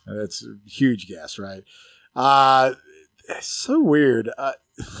 Shohei. That's a huge guess, right? It's so weird.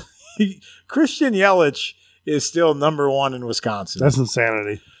 Christian Yelich is still number 1 in Wisconsin. That's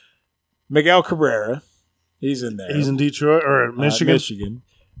insanity. Miguel Cabrera, he's in there. He's in Detroit or Michigan. Michigan.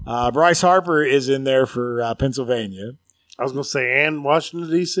 Bryce Harper is in there for Pennsylvania. I was going to say, and Washington,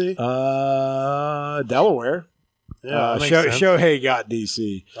 D.C.? Delaware. Yeah, that makes sense. Shohei got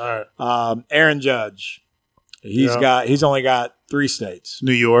D.C. All right. Aaron Judge. He's only got 3 states.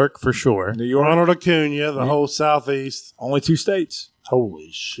 New York, for sure. New York. Ronald Acuna, the whole Southeast. Only 2 states.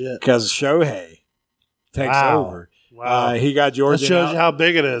 Holy shit. Because Shohei takes over. Wow. He got That Georgia. shows you how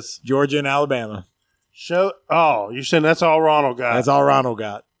big it is. Georgia and Alabama. You're saying that's all Ronald got? That's all Ronald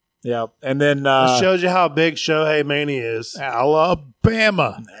got. Yeah. And then That shows you how big Shohei Mania is.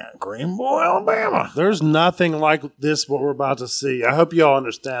 Alabama. Green Boy, Alabama. There's nothing like this, what we're about to see. I hope you all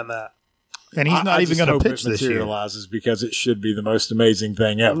understand that. And he's not even going to pitch this year. Materializes because it should be the most amazing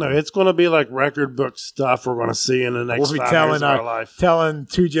thing ever. No, it's going to be like record book stuff we're going to see in the next We'll be 5 years of our life. telling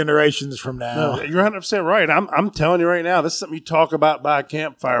 2 generations from now. No, you're 100% right. I'm telling you right now, this is something you talk about by a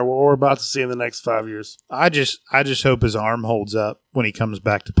campfire, what we're about to see in the next 5 years. I just hope his arm holds up when he comes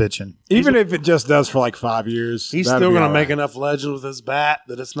back to pitching. Even if it just does for like 5 years. He's still going to make enough legend with his bat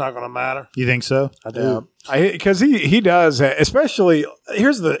that it's not going to matter. You think so? I do. Because he does, especially,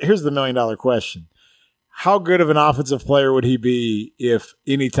 here's the $1 million question. How good of an offensive player would he be if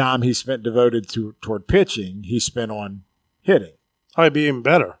any time he spent devoted toward pitching, he spent on hitting? Oh, he'd be even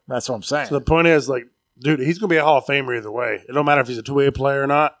better. That's what I'm saying. So the point is, like, dude, he's going to be a Hall of Famer either way. It don't matter if he's a two-way player or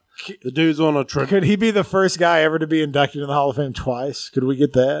not. The dude's on a trip. Could he be the first guy ever to be inducted in the Hall of Fame twice? Could we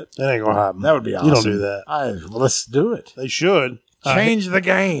get that? That ain't going to happen. That would be awesome. You don't do that. Well, let's do it. They should. Change the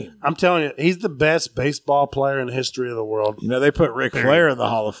game. I'm telling you, he's the best baseball player in the history of the world. You know, they put Ric Flair in the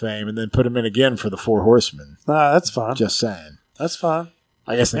Hall of Fame and then put him in again for the 4 Horsemen. That's fine. Just saying. That's fine.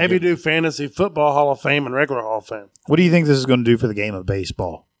 I guess maybe do fantasy football Hall of Fame and regular Hall of Fame. What do you think this is going to do for the game of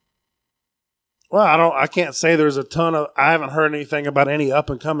baseball? Well, I can't say there's a ton of. I haven't heard anything about any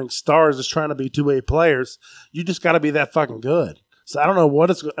up and coming stars that's trying to be two-way players. You just got to be that fucking good. So I don't know what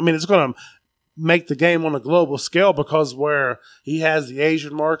it's. I mean, it's going to make the game on a global scale because where he has the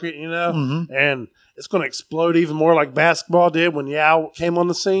Asian market, you know, and it's going to explode even more like basketball did when Yao came on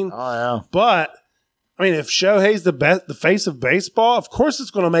the scene. Oh yeah. But I mean, if Shohei's the face of baseball, of course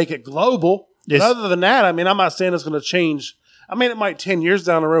it's going to make it global. But other than that, I mean, I'm not saying it's going to change. I mean, it might 10 years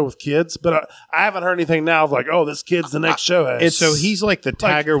down the road with kids, but I haven't heard anything now of like, oh, this kid's the next Shohei. So he's like the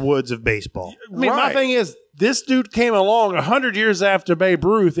Tiger Woods of baseball. I mean, my thing is, this dude came along 100 years after Babe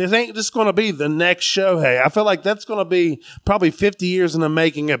Ruth. It ain't just going to be the next Shohei. I feel like that's going to be probably 50 years in the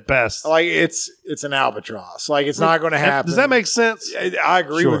making at best. Like it's an albatross. Like it's not going to happen. Does that make sense? I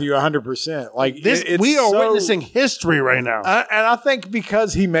agree with you 100%. Like this, we are witnessing history right now, and I think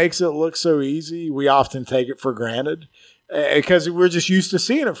because he makes it look so easy, we often take it for granted. Because we're just used to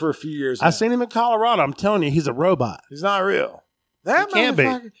seeing it for a few years now. I've seen him in Colorado. I'm telling you, he's a robot. He's not real. That can't be.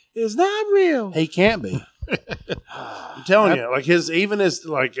 Is not real. He can't be. I'm telling you, like his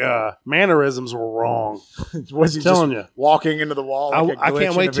mannerisms were wrong. Was he telling just walking into the wall? Like I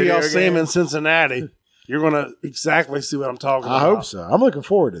can't wait till y'all see him in Cincinnati. You're going to exactly see what I'm talking about. I hope so. I'm looking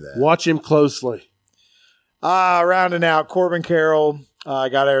forward to that. Watch him closely. Rounding out, Corbin Carroll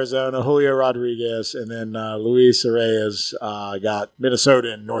got Arizona, Julio Rodriguez, and then Luis Reyes got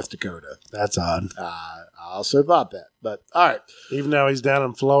Minnesota and North Dakota. That's odd. I also thought that. But all right. Even though he's down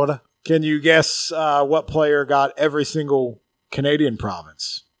in Florida. Can you guess what player got every single Canadian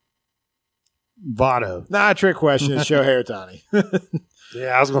province? Votto. Nah, trick question. It's Shohei Ohtani.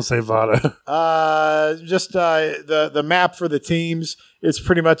 Yeah, I was going to say Votto. Just the map for the teams. It's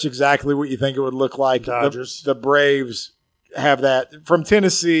pretty much exactly what you think it would look like. Dodgers. The Braves have that from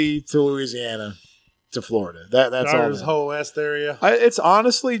Tennessee to Louisiana to Florida. That's Dodgers all. Whole West area. It's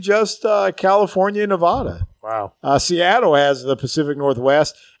honestly just California, Nevada. Wow. Seattle has the Pacific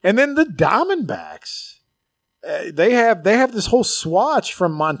Northwest, and then the Diamondbacks. They have this whole swatch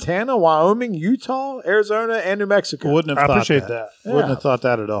from Montana, Wyoming, Utah, Arizona, and New Mexico. Wouldn't have I thought appreciate that. that. Wouldn't have thought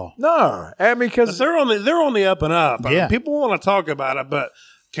that at all. No, I mean because they're on the up and up. I mean, Yeah. people want to talk about it, but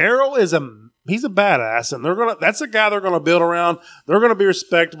Carroll he's a badass, and that's a guy they're gonna build around. They're gonna be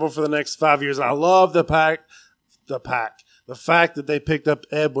respectable for the next 5 years. And I love the fact that they picked up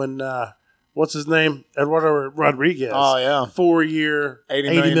Edwin. What's his name? Eduardo Rodriguez. Oh yeah, 4-year, $80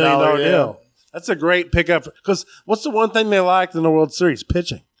 $80 million deal. That's a great pickup because what's the one thing they liked in the World Series?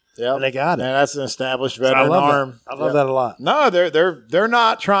 Pitching. Yeah, and they got it. And that's an established veteran arm. I love that a lot. No, they're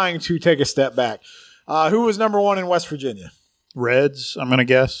not trying to take a step back. Who was number 1 in West Virginia? Reds, I'm going to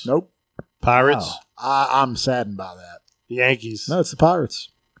guess. Nope. Pirates. Wow. I'm saddened by that. Yankees. No, it's the Pirates.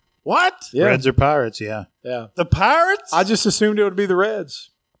 What? Yeah. Reds or Pirates, yeah. Yeah. The Pirates? I just assumed it would be the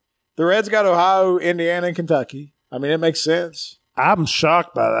Reds. The Reds got Ohio, Indiana, and Kentucky. I mean, it makes sense. I'm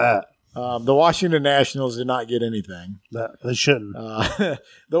shocked by that. The Washington Nationals did not get anything. They shouldn't. The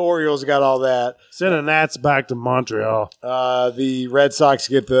Orioles got all that. Send the Nats back to Montreal. The Red Sox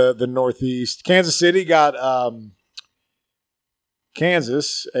get the Northeast. Kansas City got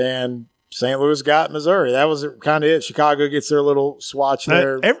Kansas, and St. Louis got Missouri. That was kind of it. Chicago gets their little swatch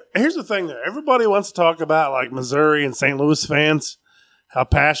there. Here's the thing, though. Everybody wants to talk about like Missouri and St. Louis fans, how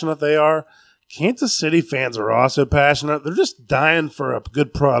passionate they are. Kansas City fans are also passionate. They're just dying for a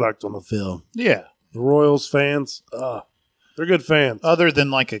good product on the field. Yeah. The Royals fans, they're good fans. Other than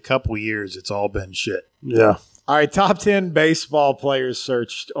like a couple years, it's all been shit. Yeah. All right, top 10 baseball players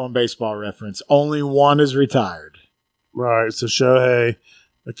searched on Baseball Reference. Only one is retired. Right. So Shohei,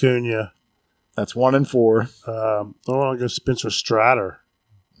 Acuna. That's 1 and 4. I want to go Spencer Strider.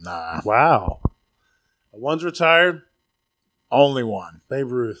 Nah. Wow. One's retired. Only one. Babe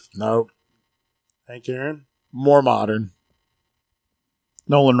Ruth. Nope. Hank Aaron. More modern.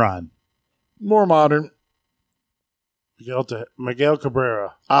 Nolan Ryan. More modern. Miguel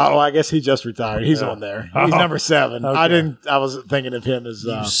Cabrera. Oh, I guess he just retired. He's on there. He's number 7. Okay. I was thinking of him as.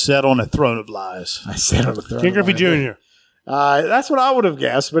 You sat on a throne of lies. I sat on the throne. Ken Griffey Jr. That's what I would have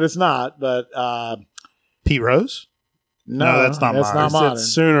guessed, but it's not. But Pete Rose? No, that's not modern. Not modern.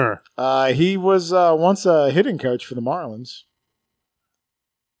 Sooner. He was once a hitting coach for the Marlins.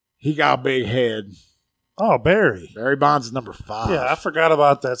 He got a big head. Oh, Barry. Barry Bonds is number 5. Yeah, I forgot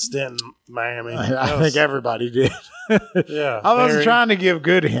about that stint in Miami. I think everybody did. Yeah. I wasn't trying to give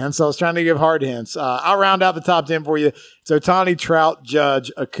good hints. I was trying to give hard hints. I'll round out the top 10 for you. It's Ohtani, Trout,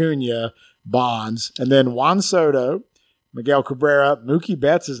 Judge, Acuna, Bonds, and then Juan Soto, Miguel Cabrera. Mookie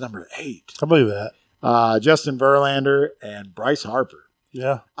Betts is number 8. I believe that. Justin Verlander, and Bryce Harper.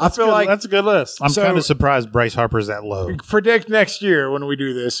 Yeah. I feel like that's a good list. I'm kind of surprised Bryce Harper's that low. Predict next year when we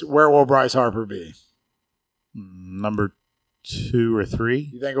do this, where will Bryce Harper be? Number 2 or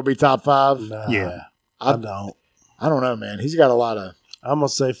 3? You think he'll be top 5? Nah, Yeah. I don't. I don't know, man. He's got a lot of. I'm going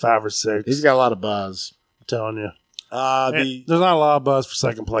to say 5 or 6. He's got a lot of buzz. I'm telling you. There's There's not a lot of buzz for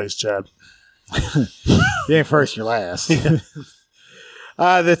second place, Chad. You ain't first, you're last.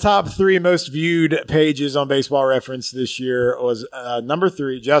 The top 3 most viewed pages on Baseball Reference this year was number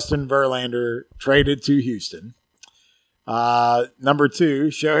 3, Justin Verlander traded to Houston. Number 2,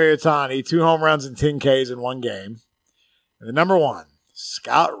 Shohei Ohtani, 2 home runs and 10 Ks in one game. And the number 1,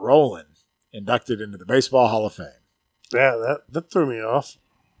 Scott Rowland, inducted into the Baseball Hall of Fame. Yeah, that threw me off.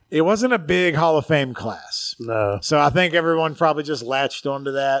 It wasn't a big Hall of Fame class. No. So I think everyone probably just latched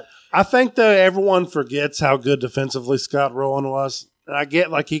onto that. I think that everyone forgets how good defensively Scott Rowland was. And I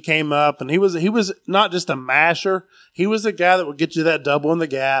get like he came up and he was not just a masher. He was a guy that would get you that double in the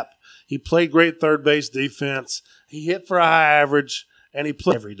gap. He played great third base defense. He hit for a high average and he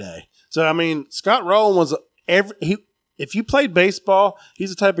played every day. So I mean, Scott Rowland was if you played baseball,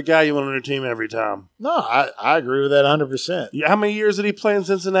 he's the type of guy you want on your team every time. No, I agree with that 100%. Yeah, how many years did he play in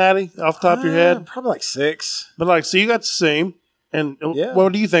Cincinnati off the top of your head? Probably like 6. But so you got to see him. And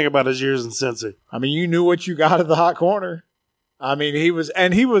what do you think about his years in Cincy? I mean, you knew what you got at the hot corner. I mean, he was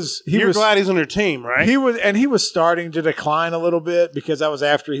glad he's on your team, right? He was starting to decline a little bit because that was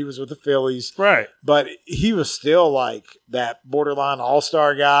after he was with the Phillies. Right. But he was still like that borderline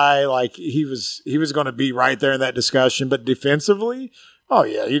all-star guy. Like he was going to be right there in that discussion. But defensively, oh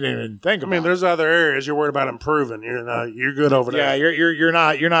yeah, you didn't even think about it. There's other areas you're worried about improving. You're good over there. Yeah, you're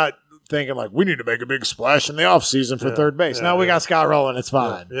not thinking like we need to make a big splash in the offseason for third base. Yeah, no, we got Scott Rowland. It's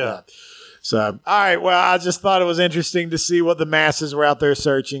fine. Yeah. So, all right. Well, I just thought it was interesting to see what the masses were out there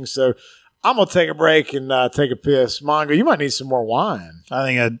searching. So, I'm going to take a break and take a piss. Mongo, you might need some more wine. I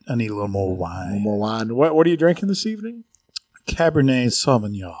think I need a little more wine. More wine. What are you drinking this evening? Cabernet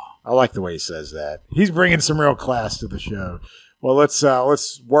Sauvignon. I like the way he says that. He's bringing some real class to the show. Well, let's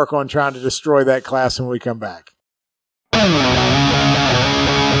work on trying to destroy that class when we come back.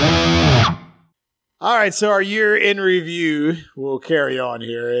 All right, so our year in review will carry on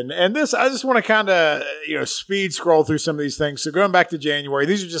here, and this I just want to kind of speed scroll through some of these things. So going back to January,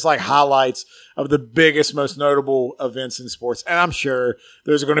 these are just like highlights of the biggest, most notable events in sports, and I'm sure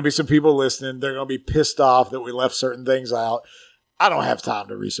there's going to be some people listening. They're going to be pissed off that we left certain things out. I don't have time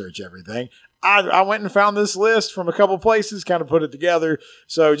to research everything. I went and found this list from a couple places, kind of put it together.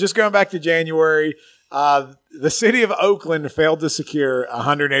 So just going back to January. The city of Oakland failed to secure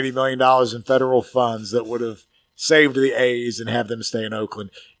 $180 million in federal funds that would have saved the A's and have them stay in Oakland.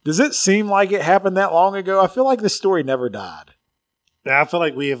 Does it seem like it happened that long ago? I feel like this story never died. Yeah, I feel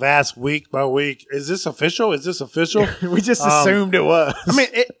like we have asked week by week, is this official? Is this official? We just assumed it was. I mean,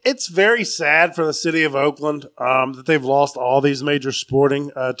 it's very sad for the city of Oakland that they've lost all these major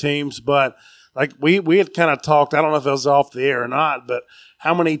sporting teams. But like we had kind of talked, I don't know if it was off the air or not, but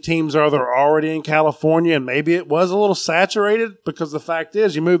how many teams are there already in California? And maybe it was a little saturated because the fact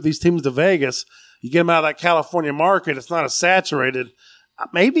is you move these teams to Vegas, you get them out of that California market, it's not as saturated.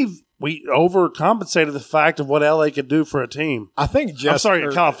 Maybe we overcompensated the fact of what LA could do for a team. I think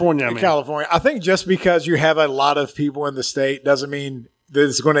California. California. I think just because you have a lot of people in the state doesn't mean that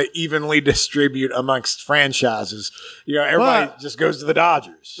it's going to evenly distribute amongst franchises. Everybody just goes to the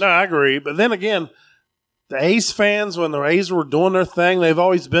Dodgers. No, I agree. But then again, the A's fans, when the A's were doing their thing, they've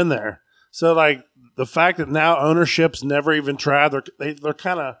always been there. So, like, the fact that now ownership's never even tried, they're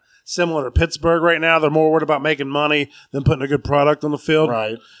kind of similar to Pittsburgh right now. They're more worried about making money than putting a good product on the field.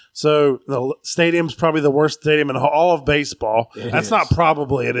 Right. So, the stadium's probably the worst stadium in all of baseball. That's not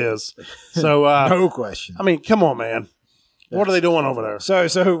probably, it is. So, no question. I mean, come on, man. What are they doing over there?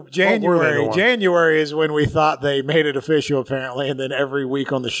 So January is when we thought they made it official, apparently, and then every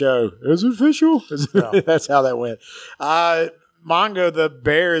week on the show, is it official? No. That's how that went. Mongo, the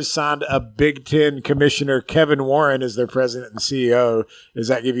Bears signed a Big Ten commissioner, Kevin Warren, as their president and CEO. Does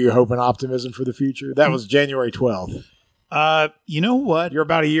that give you hope and optimism for the future? That was January 12th. You know what? You're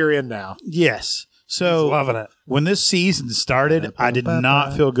about a year in now. Yes. So loving it. When this season started, I did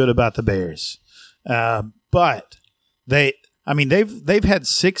not feel good about the Bears. But they've had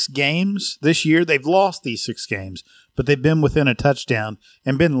 6 games this year. They've lost these 6 games, but they've been within a touchdown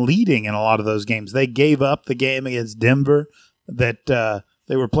and been leading in a lot of those games. They gave up the game against Denver that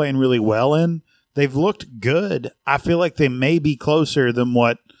they were playing really well in. They've looked good. I feel like they may be closer than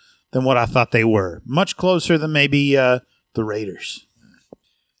what I thought they were. Much closer than maybe the Raiders.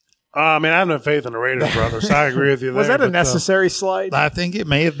 I have no faith in the Raiders, brother, so I agree with you there. Was that a necessary slight? I think it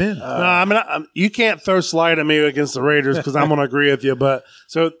may have been. No, you can't throw slight at me against the Raiders because I'm going to agree with you. But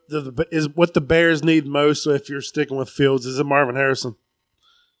so is what the Bears need most, if you're sticking with Fields, is it Marvin Harrison?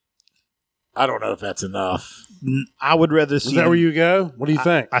 I don't know if that's enough. I would rather see. Is that where you go? What do you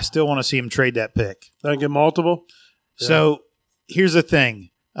think? I still want to see him trade that pick. Don't get multiple? So here's the thing.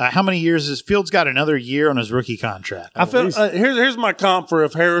 How many years has Fields got? Another year on his rookie contract. I feel here's my comp for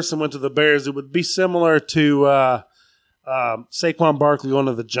if Harrison went to the Bears. It would be similar to Saquon Barkley going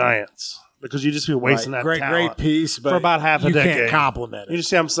to the Giants because you just be wasting that talent. Great piece, but for about half a decade. You can't compliment it. You just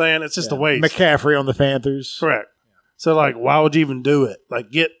see what I'm saying? It's just a waste. McCaffrey on the Panthers. Correct. So why would you even do it?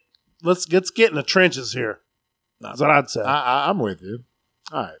 Let's get in the trenches here. That's what I'd say. I'm with you.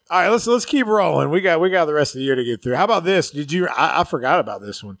 All right. Let's keep rolling. We got the rest of the year to get through. How about this? I forgot about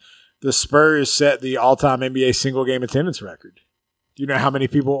this one. The Spurs set the all-time NBA single game attendance record. Do you know how many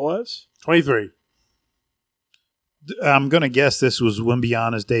people it was? 23. I'm going to guess this was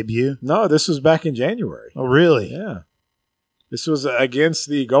Wembanyama's debut. No, this was back in January. Oh, really? Yeah. This was against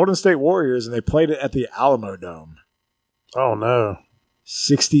the Golden State Warriors, and they played it at the Alamo Dome. Oh, no.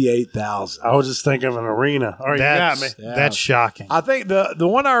 68,000. I was just thinking of an arena. All right, you got me. Yeah. That's shocking. I think the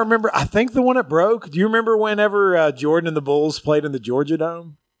one I remember, the one that broke. Do you remember whenever Jordan and the Bulls played in the Georgia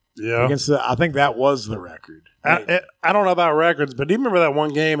Dome? Yeah. I think that was the record. I don't know about records, but do you remember that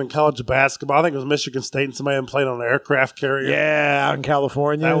one game in college basketball? I think it was Michigan State and somebody played on an aircraft carrier. Yeah, out in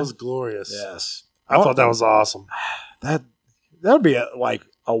California. That was glorious. Yes. I thought that was awesome. That would be a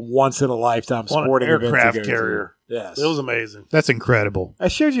once in a lifetime sporting aircraft carrier. Yes. It was amazing. That's incredible. I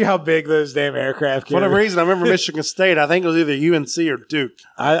showed you how big those damn aircraft carriers. For whatever reason, I remember Michigan State. I think it was either UNC or Duke.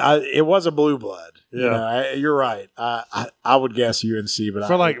 It was a blue blood. Yeah. You're right. I would guess UNC, but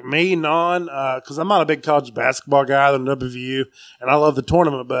for me, because I'm not a big college basketball guy than WVU, and I love the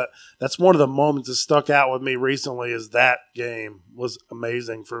tournament, but that's one of the moments that stuck out with me recently is that game was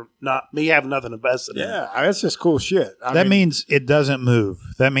amazing for not me having nothing invested in. Yeah, that's just cool shit. That means it doesn't move.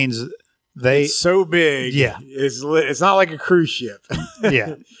 That means it's so big. Yeah. It's not like a cruise ship.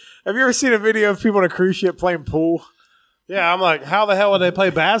 Yeah. Have you ever seen a video of people on a cruise ship playing pool? Yeah, I'm like, how the hell would they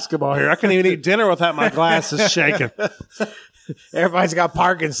play basketball here? I couldn't even eat dinner without my glasses shaking. Everybody's got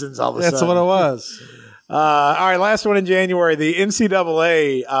Parkinson's all of a That's sudden. what it was. All right, last one in January. The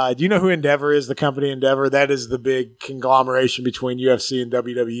NCAA. Do you know who Endeavor is? The company Endeavor. That is the big conglomeration between UFC and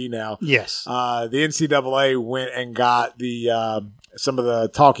WWE now. Yes. The NCAA went and got the some of the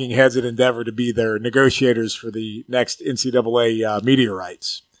talking heads at Endeavor to be their negotiators for the next NCAA media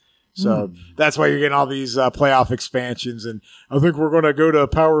rights. So that's why you're getting all these playoff expansions, and I think we're going to go to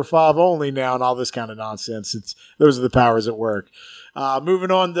Power 5 only now, and all this kind of nonsense. Those are the powers at work.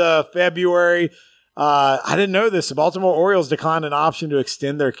 Moving on to February. I didn't know this. The Baltimore Orioles declined an option to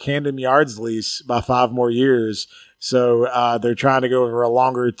extend their Camden Yards lease by 5 more years. So they're trying to go over a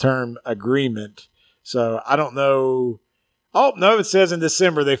longer-term agreement. So I don't know. Oh, no, it says in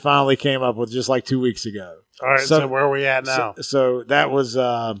December they finally came up with just like 2 weeks ago. All right, so where are we at now? So that was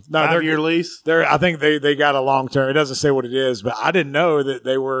no, 5-year lease? I think they got a long-term. It doesn't say what it is, but I didn't know that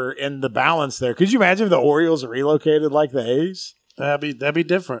they were in the balance there. Could you imagine if the Orioles relocated like the A's? That'd be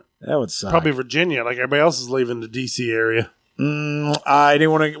different. That would suck. Probably Virginia, like everybody else is leaving the D.C. area.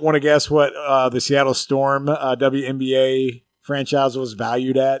 Anyone want to guess what the Seattle Storm WNBA franchise was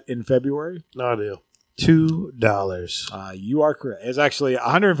valued at in February? No idea. $2. You are correct. It's actually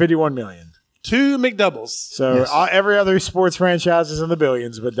 $151 million. 2 McDoubles. So Yes. Every other sports franchise is in the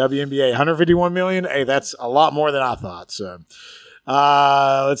billions, but WNBA $151 million. Hey, that's a lot more than I thought. So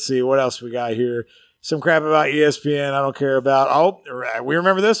let's see what else we got here. Some crap about ESPN I don't care about. Oh, we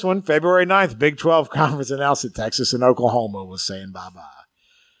remember this one. February 9th, Big 12 conference announced that Texas and Oklahoma was saying bye-bye.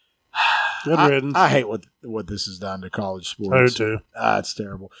 Good riddance. I hate what this has done to college I do sports. too. It's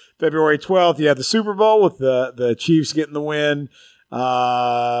terrible. February 12th, you had the Super Bowl with the Chiefs getting the win.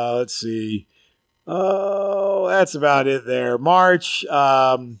 Let's see. Oh, that's about it there. March.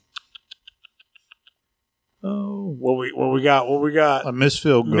 What we got? A missed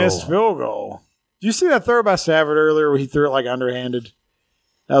field goal. Missed field goal. Did you see that throw by Savard earlier where he threw it like underhanded?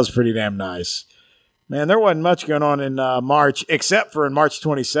 That was pretty damn nice. Man, there wasn't much going on in March, except for in March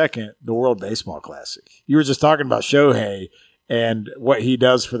 22nd, the World Baseball Classic. You were just talking about Shohei and what he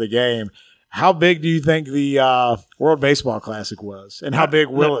does for the game. How big do you think the World Baseball Classic was? And how big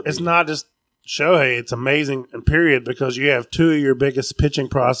will it be? It's not just Shohei. It's amazing, and period, because you have 2 of your biggest pitching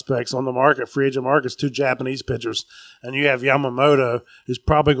prospects on the market, free agent markets, 2 Japanese pitchers. And you have Yamamoto, who's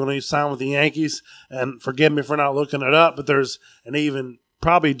probably going to sign with the Yankees. And forgive me for not looking it up, but there's an even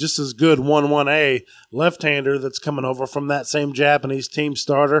probably just as good 1-1A left-hander that's coming over from that same Japanese team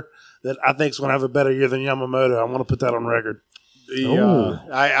starter that I think is going to have a better year than Yamamoto. I want to put that on record.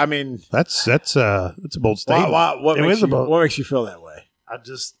 I mean, That's a bold statement. what makes you feel that way?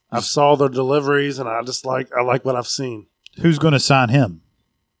 I saw their deliveries, and I like what I've seen. Who's going to sign him?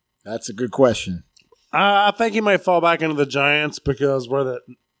 That's a good question. I think he might fall back into the Giants because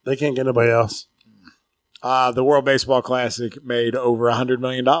they can't get anybody else. The World Baseball Classic made over $100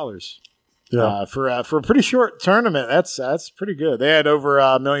 million. Yeah. For a pretty short tournament, that's pretty good. They had over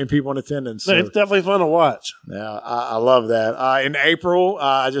 1 million people in attendance. So, It's definitely fun to watch. yeah, I love that. In April,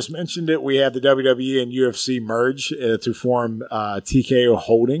 I just mentioned it. We had the WWE and UFC merge to form TKO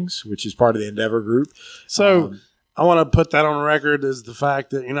Holdings, which is part of the Endeavor Group. So I want to put that on record is the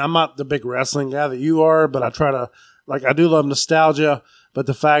fact that, I'm not the big wrestling guy that you are, but I try to, I do love nostalgia. But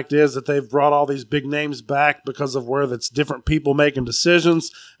the fact is that they've brought all these big names back because of where that's different people making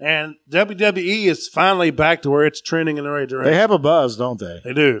decisions. And WWE is finally back to where it's trending in the right direction. They have a buzz, don't they?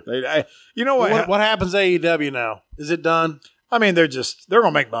 They do. You know what? What happens to AEW now? Is it done? I mean, they're going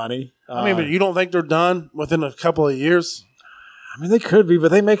to make money. But you don't think they're done within a couple of years? I mean, they could be, but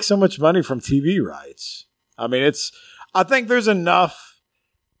they make so much money from TV rights. I mean, I think there's enough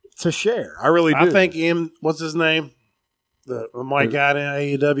to share. I really do. I think what's his name? The white guy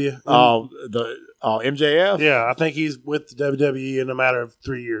in AEW. MJF? Yeah, I think he's with the WWE in a matter of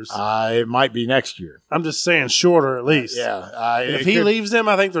 3 years. It might be next year. I'm just saying shorter at least. Yeah. If he leaves them,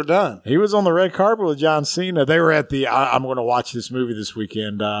 I think they're done. He was on the red carpet with John Cena. They were at the I'm going to watch this movie this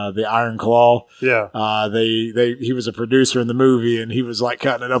weekend, the Iron Claw. Yeah. He was a producer in the movie, and he was like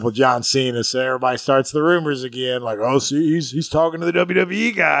cutting it up with John Cena. So everybody starts the rumors again, like, oh, see, he's talking to the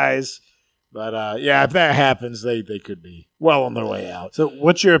WWE guys. But, if that happens, they could be well on their way out. So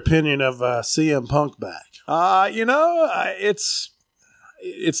what's your opinion of CM Punk back?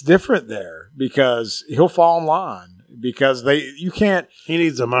 It's different there because he'll fall in line because you can't. He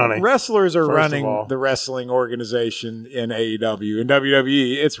needs the money. Wrestlers are running the wrestling organization in AEW. In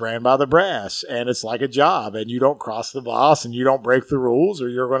WWE, it's ran by the brass, and it's like a job, and you don't cross the boss, and you don't break the rules, or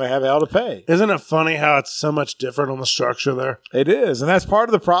you're going to have hell to pay. Isn't it funny how it's so much different on the structure there? It is, and that's part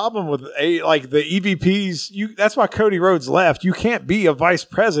of the problem with the EVPs. That's why Cody Rhodes left. You can't be a vice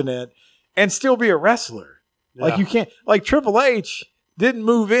president and still be a wrestler. Yeah. Like you can't. Like Triple H didn't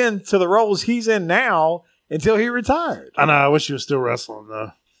move into the roles he's in now until he retired. I know. I wish he was still wrestling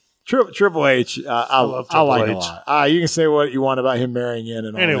though. Triple H, I love I like Triple a H. lot. You can say what you want about him marrying in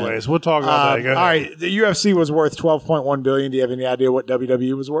and all Anyways, that. we'll talk about that. Go All ahead. right, the UFC was worth $12.1 billion. Do you have any idea what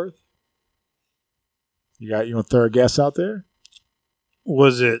WWE was worth? You want to throw a guess out there?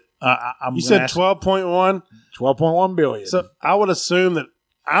 Was it? You said 12.1. $12.1 billion. So I would assume that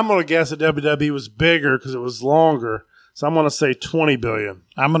I'm going to guess that WWE was bigger because it was longer. So I'm going to say 20 billion.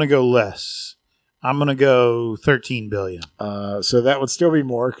 I'm going to go less. I'm going to go 13 billion. So that would still be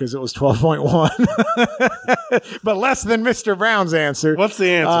more because it was 12.1, but less than Mr. Brown's answer. What's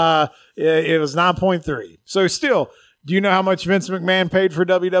the answer? It was 9.3. So still, do you know how much Vince McMahon paid for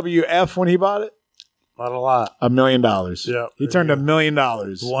WWF when he bought it? Not a lot. $1 million. Yeah, He turned $1 million.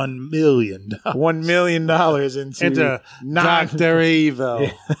 $1 million. $1 million into Dr. Evil.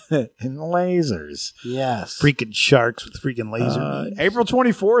 and lasers. Yes. Freaking sharks with freaking laser. April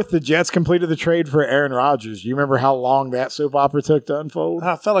 24th, the Jets completed the trade for Aaron Rodgers. Do you remember how long that soap opera took to unfold?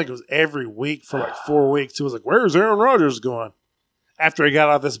 I felt like it was every week for like 4 weeks. It was like, where's Aaron Rodgers going? After he got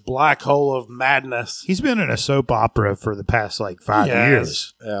out of this black hole of madness. He's been in a soap opera for the past like 5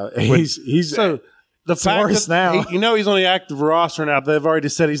 years. He's so the fact worse that now. He's on the active roster now. They've already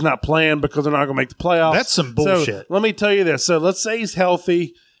said he's not playing because they're not going to make the playoffs. That's some bullshit. So let me tell you this. So let's say he's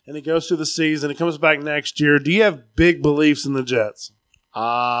healthy and he goes through the season. He comes back next year. Do you have big beliefs in the Jets?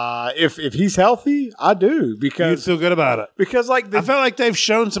 If he's healthy, I do You'd because feel good about it. because like I felt like they've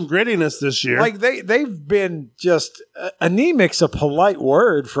shown some grittiness this year. like they've been just anemic's a polite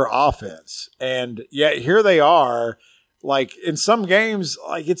word for offense, and yet here they are. Like in some games,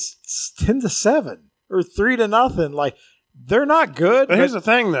 like it's 10-7 or 3-0. Like they're not good. but here's the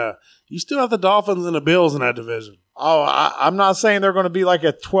thing, though. You still have the Dolphins and the Bills in that division. I'm not saying they're going to be like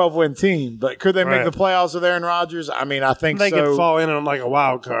a 12-win team, but could they make Right. the playoffs with Aaron Rodgers? I mean, I think They so. could fall in on like a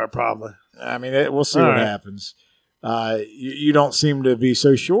wild card, probably. I mean, we'll see All what right. happens. You don't seem to be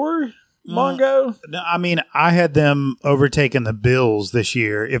so sure, Mongo. No, I mean, I had them overtaking the Bills this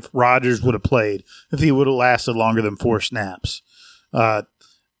year if Rodgers would have played, if he would have lasted longer than 4 snaps.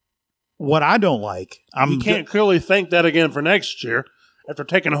 What I don't like, You can't clearly think that again for next year after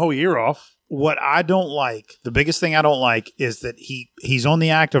taking a whole year off. what I don't like, the biggest thing I don't like is that he's on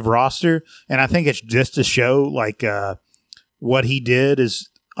the active roster, and I think it's just to show like what he did is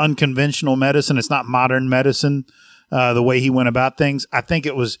unconventional medicine. It's not modern medicine. The way he went about things, I think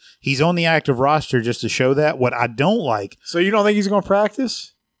he's on the active roster just to show that. What I don't like, So you don't think he's going to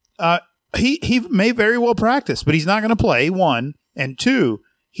practice? he may very well practice, but he's not going to play. 1 and 2.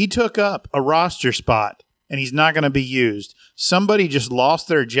 He took up a roster spot, and he's not going to be used. Somebody just lost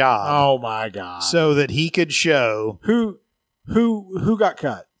their job, Oh my God! so that he could show. who got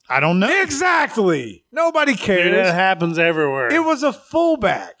cut? I don't know. Exactly. Nobody Dude, cares. that happens everywhere. It was a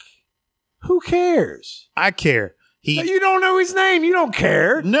fullback. Who cares? I care. You don't know his name. You don't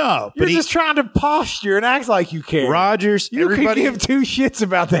care. No, You're but just trying to posture and act like you care. Rodgers. You can Everybody, give 2 shits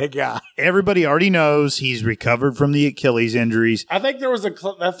about that guy. everybody already knows he's recovered from the Achilles injuries. I think there was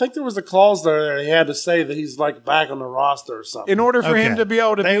a clause there that he had to say that he's like back on the roster or something. In order for him Okay. to be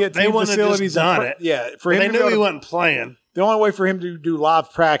able to be at They team wouldn't have just facilities, done it. Yeah, for him they to be knew able he to- wasn't playing. the only way for him to do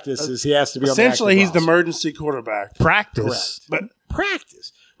live practice is he has to be on Essentially, the he's active the emergency quarterback. Practice. Correct. But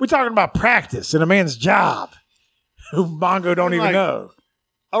practice. We're talking about practice and a man's job who Mongo don't even Like- know.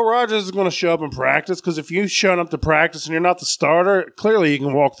 Oh, Rodgers is going to show up in practice because if you've shown up to practice and you're not the starter, clearly you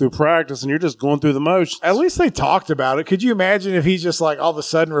can walk through practice and you're just going through the motions. At least they talked about it. Could you imagine if he's just like all of a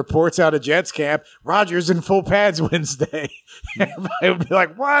sudden reports out of Jets camp, Rodgers in full pads Wednesday? Everybody would be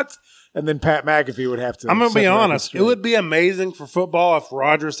like, what? And then Pat McAfee would have to. I'm going to set be the record honest. straight. It would be amazing for football if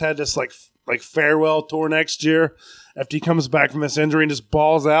Rodgers had this like farewell tour next year after he comes back from this injury and just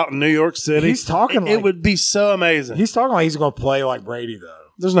balls out in New York City. He's talking It like- would be so amazing. He's talking like he's going to play like Brady, though.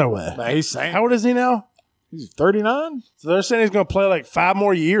 There's no way. But he's saying How old is he now? he's 39. So they're saying he's going to play like 5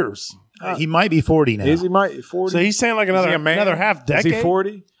 more years. He might be 40 now. Is he might 40? So he's saying like Is he a another man? half decade. Is he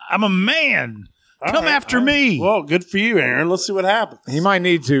 40? I'm a man. All Come right, after all right. me. Well, good for you, Aaron. Let's see what happens. He might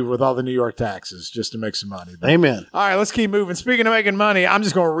need to with all the New York taxes just to make some money. But- Amen. All right, let's keep moving. Speaking of making money, I'm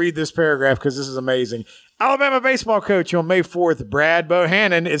just going to read this paragraph because this is amazing. Alabama baseball coach on May 4th, Brad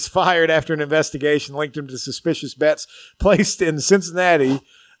Bohannon, is fired after an investigation linked him to suspicious bets placed in Cincinnati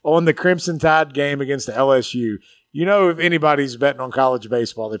on the Crimson Tide game against LSU. You know, if anybody's betting on college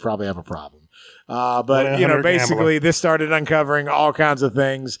baseball, they probably have a problem. But, basically this started uncovering all kinds of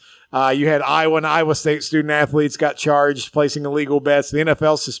things. You had Iowa and Iowa State student athletes got charged placing illegal bets. The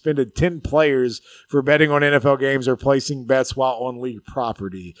NFL suspended 10 players for betting on NFL games or placing bets while on league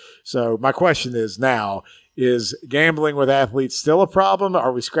property. So my question is now, is gambling with athletes still a problem?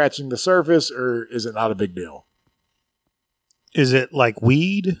 Are we scratching the surface, or is it not a big deal? Is it like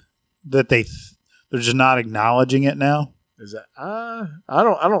weed that they're just not acknowledging it now? Is that I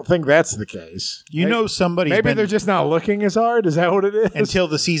don't think that's the case. Somebody maybe they're just not looking as hard. Is that what it is? Until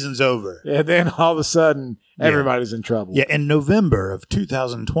the season's over. And then all of a sudden everybody's in trouble. Yeah, in November of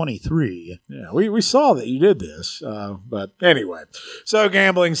 2023. Yeah, we saw that you did this. But anyway, so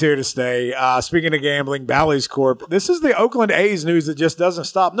gambling's here to stay. Speaking of gambling, Bally's Corp. This is the Oakland A's news that just doesn't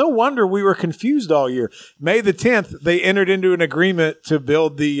stop. No wonder we were confused all year. May the 10th, they entered into an agreement to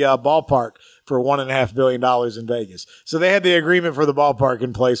build the ballpark for $1.5 billion in Vegas. So they had the agreement for the ballpark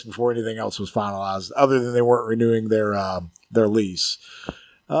in place before anything else was finalized, other than they weren't renewing their lease.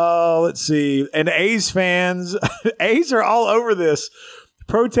 Let's see. And A's fans, A's are all over this,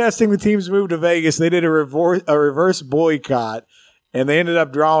 protesting the team's move to Vegas. They did a reverse boycott, and they ended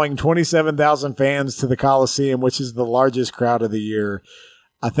up drawing 27,000 fans to the Coliseum, which is the largest crowd of the year.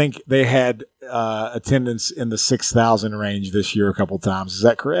 I think they had attendance in the 6,000 range this year a couple times. Is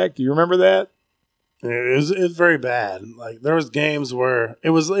that correct? Do you remember that? It was very bad. Like there was games where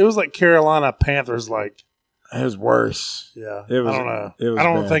it was like Carolina Panthers. Like it was worse. Yeah, it was. I don't know. It was I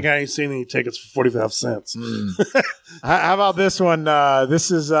don't bad. think I ain't seen any tickets for 45 cents. How about this one?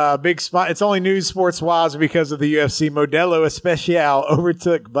 This is a big spot. It's only news sports wise because of the UFC. Modelo Especial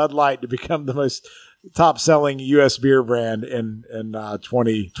overtook Bud Light to become the most top-selling U.S. beer brand in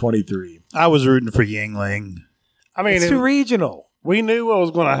 2023. I was rooting for Yingling. I mean, it's too regional. We knew what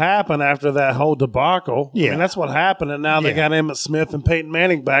was going to happen after that whole debacle. Yeah. I mean, that's what happened, and now they got Emmitt Smith and Peyton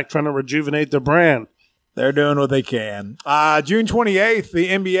Manning back trying to rejuvenate their brand. They're doing what they can. June 28th, the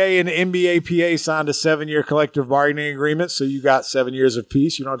NBA and NBAPA signed a 7-year collective bargaining agreement, so you got 7 years of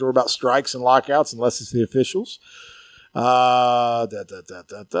peace. You don't have to worry about strikes and lockouts unless it's the officials. And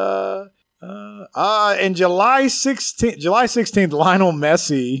July 16th, Lionel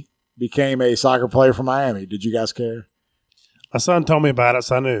Messi became a soccer player for Miami. Did you guys care? My son told me about it,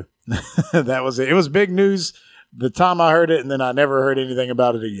 so I knew. That was it. It was big news the time I heard it, and then I never heard anything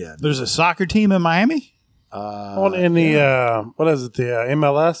about it again. There's a soccer team in Miami? In the, what is it, the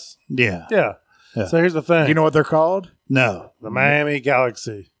MLS? Yeah. Yeah. So here's the thing. Do you know what they're called? No. The Miami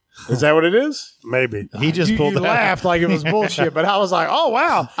Galaxy. Is that what it is? Maybe. He just pulled you that. laughed like it was bullshit, but I was like, oh,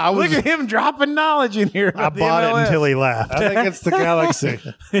 wow. Look at him dropping knowledge in here. I bought it until he laughed. I think it's the Galaxy.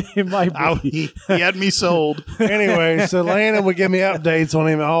 It might be. He had me sold. Anyway, so Landon would give me updates on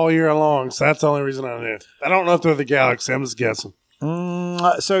him all year long, so that's the only reason I knew. I don't know if they're the Galaxy. I'm just guessing.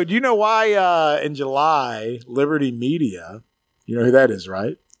 So do you know why in July, Liberty Media, you know who that is,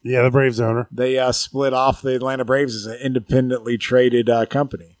 right? Yeah, the Braves owner. They split off the Atlanta Braves as an independently traded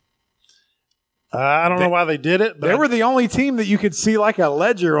company. I don't know why they did it. But they were the only team that you could see like a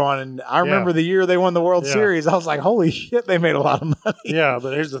ledger on. And I remember the year they won the World Series. I was like, holy shit, they made a lot of money. Yeah,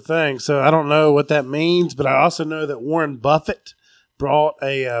 but here's the thing. So I don't know what that means, but I also know that Warren Buffett brought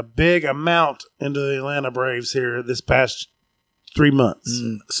a big amount into the Atlanta Braves here this past 3 months.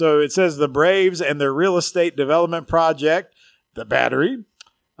 So it says the Braves and their real estate development project, the Battery,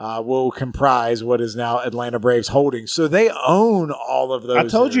 will comprise what is now Atlanta Braves Holdings. So they own all of those. I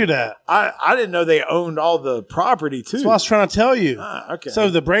told you that. I didn't know they owned all the property, too. That's what I was trying to tell you. Okay. So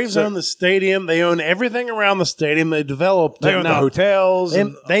the Braves own the stadium. They own everything around the stadium. They developed They own the hotels.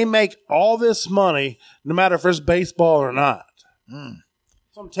 And they make all this money no matter if it's baseball or not.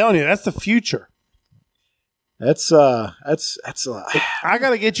 So I'm telling you, that's the future. That's I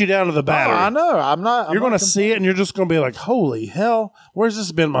got to get you down to the Battery. I know. I'm not. You're going to see it, and you're just going to be like, "Holy hell! Where's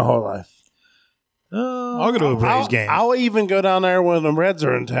this been my whole life?" I'll go to a Braves game. I'll even go down there when the Reds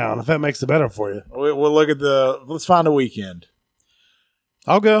are in town, if that makes it better for you. We'll look at let's find a weekend.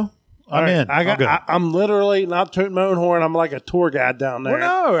 I'll go. I'm in. I'm literally not tooting my own horn. I'm like a tour guide down there.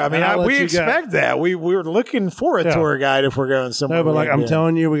 Well, no, I mean, we expect that. We're looking for a tour guide if we're going somewhere. No, but like I'm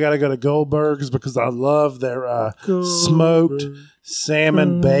telling you, we got to go to Goldberg's because I love their smoked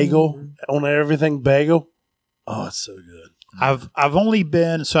salmon bagel on everything bagel. Oh, it's so good. I've only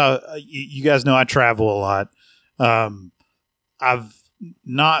been you guys know I travel a lot. I've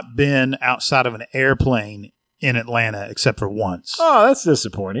not been outside of an airplane in Atlanta except for once. Oh, that's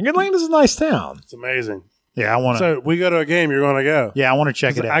disappointing. Atlanta's a nice town. It's amazing. Yeah, I want to. So we go to a game, you're going to go. Yeah, I want to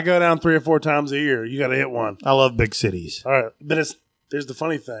check it out. I go down 3 or 4 times a year. You got to hit one. I love big cities. All right, but there's the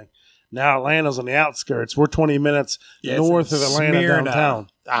funny thing. Now Atlanta's on the outskirts. We're 20 minutes north of Atlanta downtown.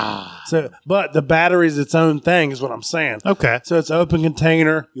 So, but the battery's its own thing, is what I'm saying. Okay. So it's open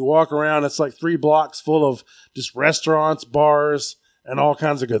container. You walk around. It's like 3 blocks full of just restaurants, bars, and all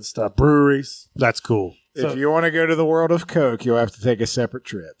kinds of good stuff. Breweries. That's cool. If you want to go to the world of Coke, you'll have to take a separate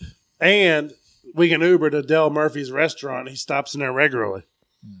trip. And we can Uber to Del Murphy's restaurant. He stops in there regularly.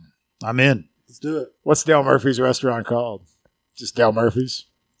 I'm in. Let's do it. What's Del Murphy's restaurant called? Just Del Murphy's?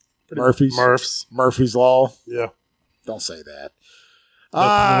 Murphy's Law? Yeah. Don't say that. The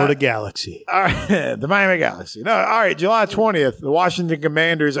Florida Galaxy. All right, the Miami Galaxy. No, all right, July 20th, the Washington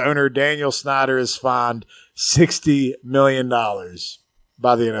Commanders owner Daniel Snyder is fined $60 million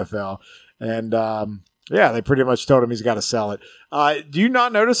by the NFL. And, they pretty much told him he's got to sell it. Do you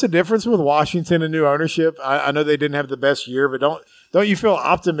not notice a difference with Washington and new ownership? I know they didn't have the best year, but don't you feel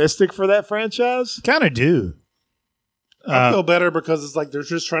optimistic for that franchise? Kind of do. I feel better because it's like they're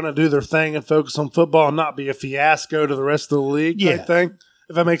just trying to do their thing and focus on football and not be a fiasco to the rest of the league. Yeah. I think,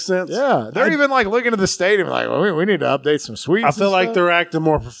 if that makes sense. Yeah, they're even like looking at the stadium like, well, we need to update some suites. I feel like they're acting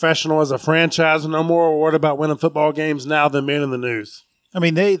more professional as a franchise and no more worried about winning football games now than being in the news. I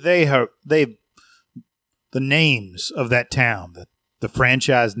mean, they the names of that town, the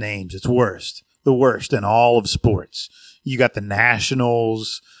franchise names, it's the worst in all of sports. You got the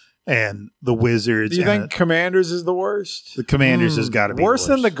Nationals and the Wizards. Do you think Commanders is the worst? The Commanders has got to be worse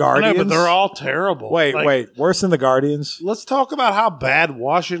than the Guardians? No, but they're all terrible. Wait, worse than the Guardians? Let's talk about how bad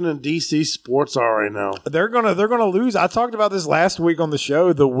Washington, D.C. sports are right now. They're gonna lose. I talked about this last week on the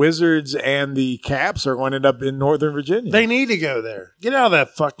show. The Wizards and the Caps are going to end up in Northern Virginia. They need to go there. Get out of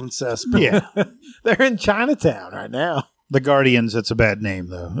that fucking cesspool. Yeah. They're in Chinatown right now. The Guardians, it's a bad name,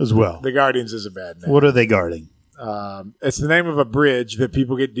 though, as well. The Guardians is a bad name. What are they guarding? It's the name of a bridge that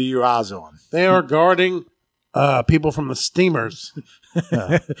people get DUIs on. They are guarding people from the steamers.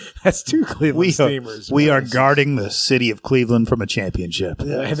 That's 2 Cleveland steamers. We are guarding the city of Cleveland from a championship.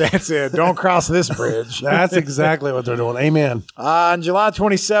 Yeah. That's it. Don't cross this bridge. That's exactly what they're doing. Amen. On July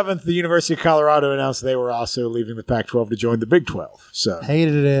 27th, the University of Colorado announced they were also leaving the Pac-12 to join the Big 12. So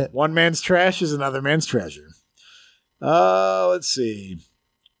hated it. One man's trash is another man's treasure. Let's see.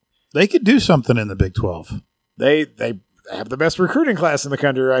 They could do something in the Big 12. They have the best recruiting class in the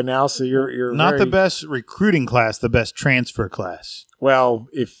country right now, so you're not the best recruiting class, the best transfer class. Well,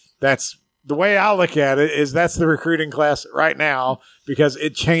 if that's the way I look at it, is that's the recruiting class right now because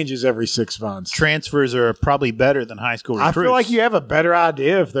it changes every 6 months. Transfers are probably better than high school recruits. I feel like you have a better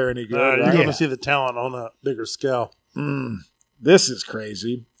idea if they're any good. You're going to see the talent on a bigger scale. This is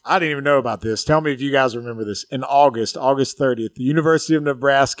crazy. I didn't even know about this. Tell me if you guys remember this. In August 30th, the University of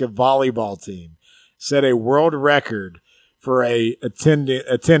Nebraska volleyball team set a world record for a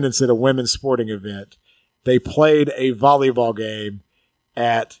attendance at a women's sporting event. They played a volleyball game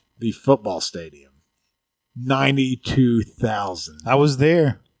at the football stadium. 92,000. I was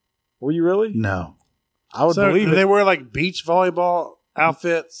there. Were you really? No. I would believe do it. they wear like beach volleyball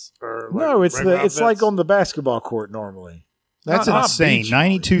outfits or no? It's like on the basketball court normally. That's insane.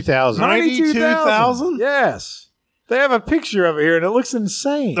 92,000. 92,000? Yes. They have a picture of it here, and it looks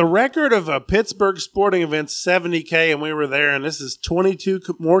insane. The record of a Pittsburgh sporting event, 70K, and we were there, and this is 22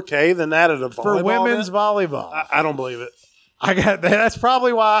 more K than that at a volleyball for women's event? volleyball. I don't believe it. That's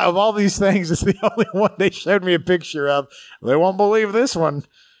probably why, of all these things, it's the only one they showed me a picture of. They won't believe this one.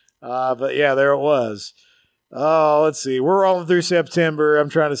 But, yeah, there it was. Oh, let's see. We're rolling through September. I'm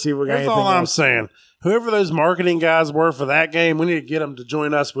trying to see if we got That's anything all I'm else. saying. Whoever those marketing guys were for that game, we need to get them to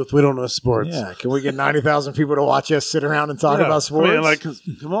join us with We Don't Know Sports. Yeah, can we get 90,000 people to watch us sit around and talk about sports? I mean,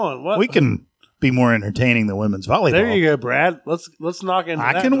 come on. What? We can be more entertaining than women's volleyball. There you go, Brad. Let's knock into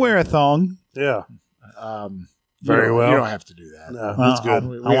that. I can wear a thong. Yeah. Very well. You don't have to do that. No, that's good.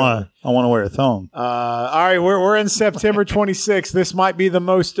 I want to wear a thong. All right, we're in September 26th. This might be the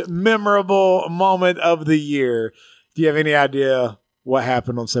most memorable moment of the year. Do you have any idea what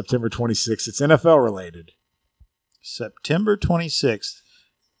happened on September 26th? It's NFL related. September 26th.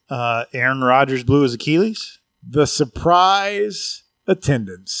 Aaron Rodgers blew his Achilles. The surprise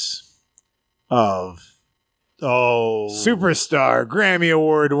attendance of superstar Grammy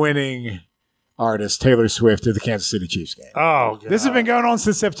Award winning artist Taylor Swift at the Kansas City Chiefs game. Oh, God. This has been going on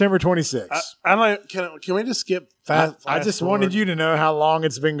since September 26th. I don't. Can we just skip fast? I just wanted you to know how long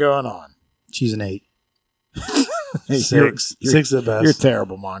it's been going on. She's an 8. Six at best. You're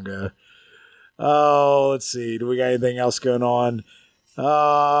terrible, Mongo. Oh, let's see. Do we got anything else going on?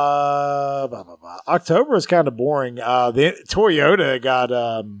 October is kind of boring. The Toyota got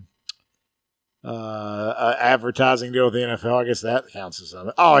advertising deal with the NFL. I guess that counts as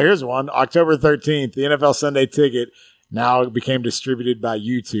something. Oh, here's one. October 13th, the NFL Sunday Ticket now became distributed by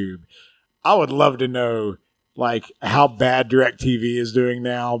YouTube. I would love to know like how bad DirecTV is doing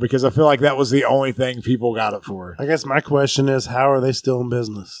now, because I feel like that was the only thing people got it for. I guess my question is, how are they still in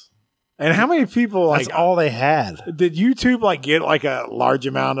business? And how many people like That's all they had. did YouTube like get like a large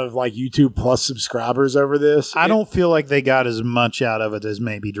amount of like YouTube Plus subscribers over this? I don't feel like they got as much out of it as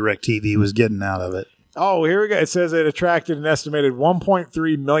maybe DirecTV was getting out of it. Oh, here we go. It says it attracted an estimated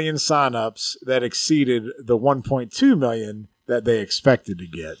 1.3 million signups that exceeded the 1.2 million that they expected to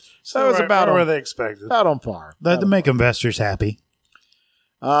get. So it was about where they expected. About on par. To make investors happy.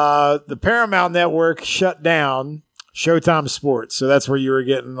 The Paramount Network shut down Showtime Sports. So that's where you were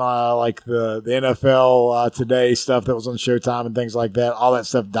getting like the NFL Today stuff that was on Showtime and things like that. All that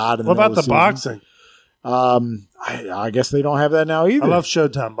stuff died in the What middle about of the season. boxing? I guess they don't have that now either. I love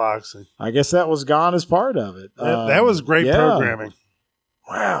Showtime boxing. I guess that was gone as part of it. That was great programming.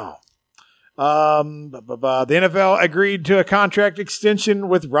 Wow. The NFL agreed to a contract extension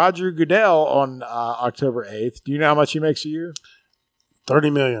with Roger Goodell on October 8th. Do you know how much he makes a year?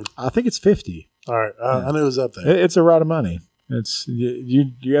 $30 million. I think it's 50. All right. I knew it was up there. It's a lot of money. It's do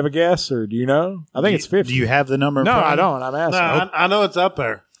you have a guess, or do you know? I think it's 50. Do you have the number? No, I don't. I'm asking. No, I know it's up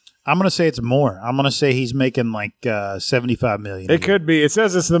there. I'm going to say it's more. I'm going to say he's making like $75 million. It could be. It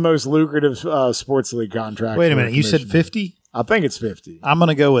says it's the most lucrative sports league contract. Wait a minute. You said 50? I think it's 50. I'm going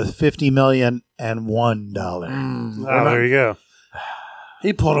to go with $50,000,001. There you go.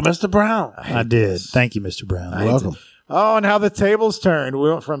 He pulled a Mr. Brown. I did. Thank you, Mr. Brown. You're welcome. Oh, and how the tables turned. We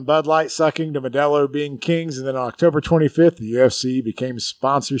went from Bud Light sucking to Modelo being kings, and then on October 25th, the UFC became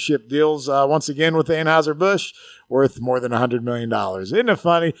sponsorship deals once again with Anheuser-Busch, worth more than $100 million. Isn't it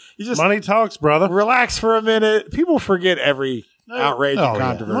funny? You just Money talks, brother. relax for a minute. People forget every outrage and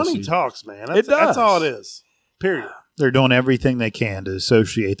controversy. Money talks, man. It does. That's all it is. Period. They're doing everything they can to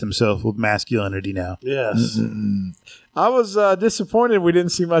associate themselves with masculinity now. Yes. I was disappointed we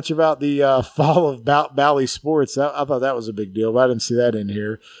didn't see much about the fall of Bally Sports. I thought that was a big deal, but I didn't see that in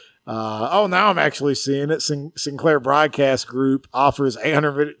here. Now I'm actually seeing it. Sinclair Broadcast Group offers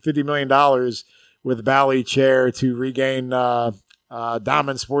 $850 million with Bally Chair to regain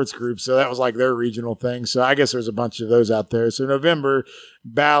Diamond Sports Group. So that was like their regional thing. So I guess there's a bunch of those out there. So November,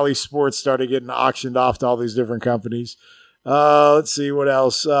 Bally Sports started getting auctioned off to all these different companies. Let's see what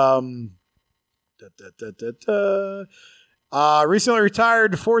else. Recently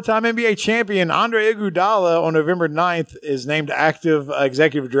retired four-time NBA champion Andre Iguodala on November 9th is named active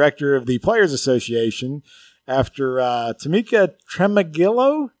executive director of the Players Association after Tamika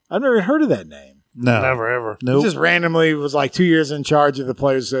Tremagillo. I've never heard of that name. No. Never, ever. Nope. He just randomly was like 2 years in charge of the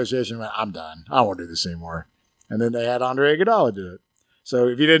Players Association. Went, I'm done. I don't want to do this anymore. And then they had Andre Iguodala do it. So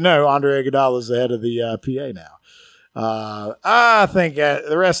if you didn't know, Andre Iguodala is the head of the PA now. I think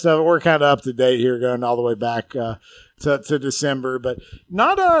the rest of it, we're kind of up to date here, going all the way back to December, but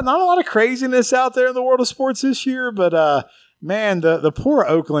not a lot of craziness out there in the world of sports this year. But man, the poor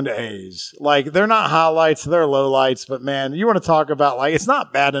Oakland A's, like they're not highlights, they're lowlights. But man, you want to talk about like it's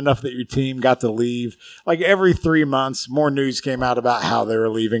not bad enough that your team got to leave. Like every 3 months, more news came out about how they were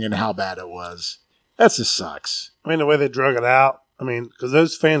leaving and how bad it was. That just sucks. I mean, the way they drug it out. I mean, because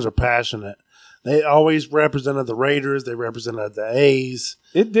those fans are passionate. They always represented the Raiders. They represented the A's.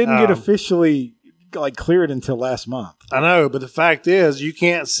 It didn't get officially like cleared until last month. I know, but the fact is, you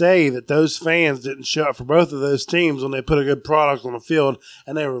can't say that those fans didn't show up for both of those teams when they put a good product on the field,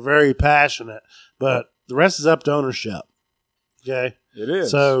 and they were very passionate. But the rest is up to ownership. Okay, It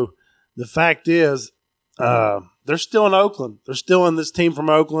is. So the fact is, they're still in Oakland. They're still in this team from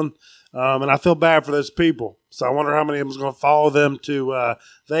Oakland, and I feel bad for those people. So I wonder how many of them is going to follow them to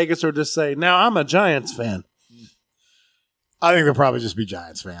Vegas or just say, "Now I'm a Giants fan." I think they'll probably just be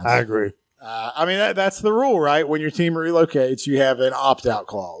Giants fans. I agree. I mean, that's the rule, right? When your team relocates, you have an opt-out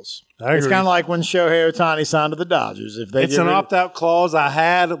clause. It's kind of like when Shohei Ohtani signed to the Dodgers. It's an opt-out clause I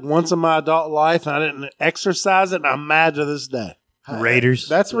had once in my adult life, and I didn't exercise it, and I'm mad to this day. Raiders.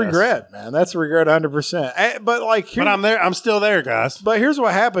 That's regret, man. That's regret 100%. But like, But I'm there. I'm still there, guys. But here's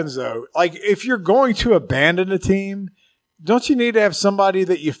what happens, though. Like, if you're going to abandon a team, don't you need to have somebody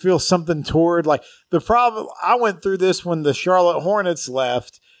that you feel something toward? Like, the problem, I went through this when the Charlotte Hornets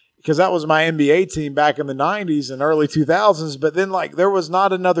left, because that was my NBA team back in the 90s and early 2000s. But then, like, there was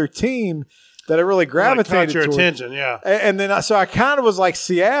not another team that I really gravitated caught your toward. attention, yeah. And then, so I kind of was like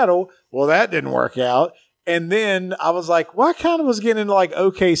Seattle. Well, that didn't work out. And then I was like, well, I kind of was getting into like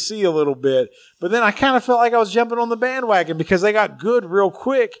OKC a little bit. But then I kind of felt like I was jumping on the bandwagon because they got good real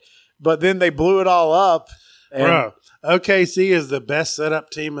quick. But then they blew it all up. And, Bro, OKC is the best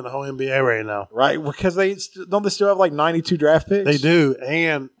setup team in the whole NBA right now. Right, because they still have like 92 draft picks? They do,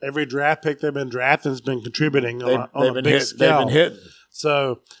 and every draft pick they've been drafting has been contributing on a big scale. They've been hitting.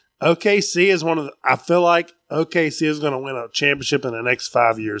 So OKC is one of the, I feel like OKC is going to win a championship in the next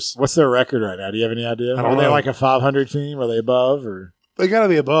 5 years. What's their record right now? Do you have any idea? I don't Are they know. like a 500 team? Are they above or? They got to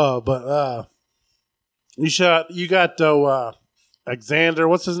be above, but you got Alexander.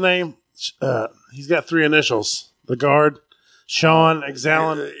 What's his name? He's got 3 initials. The guard, Sean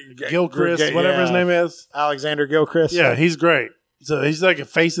Gilchrist, whatever his name is. Alexander Gilchrist. Yeah, he's great. So he's like a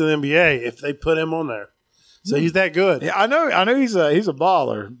face of the NBA if they put him on there. So he's that good. Yeah, I know he's a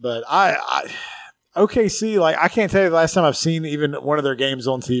baller, but I OKC, like I can't tell you the last time I've seen even one of their games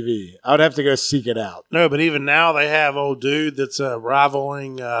on TV. I would have to go seek it out. No, but even now they have old dude that's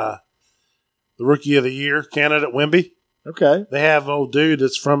rivaling the Rookie of the Year candidate, Wemby. Okay. They have old dude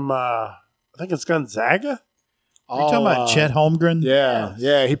that's from I think it's Gonzaga. Are you talking about Chet Holmgren?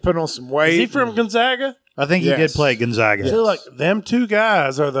 Yeah. He put on some weight. Is he from Gonzaga? I think he did play Gonzaga. So like them 2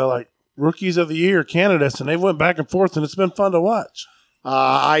 guys are the like Rookies of the Year candidates, and they went back and forth, and it's been fun to watch.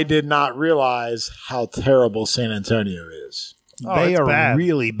 I did not realize how terrible San Antonio is. They are bad.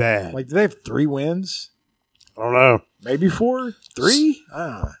 really bad. Like, do they have 3 wins? I don't know. Maybe 4? 3? I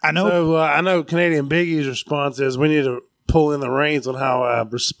don't know. I know. So I know Canadian Biggie's response is we need to pull in the reins on how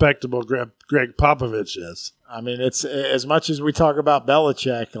respectable Greg Popovich is. I mean, it's as much as we talk about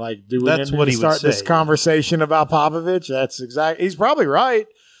Belichick. Like, do we That's need what to he would start this say. conversation about Popovich? That's exactly. He's probably right.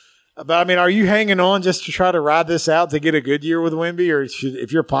 But I mean, are you hanging on just to try to ride this out to get a good year with Wemby, or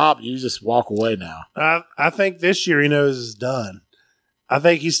if you're Pop, you just walk away now? I think this year he knows it's done. I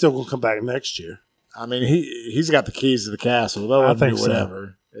think he's still going to come back next year. I mean, he's got the keys to the castle. They'll I let him think do so.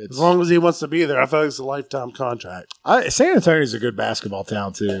 whatever. As long as he wants to be there, I feel like it's a lifetime contract. San Antonio's a good basketball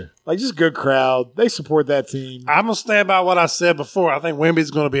town too. Like, just good crowd. They support that team. I'm going to stand by what I said before. I think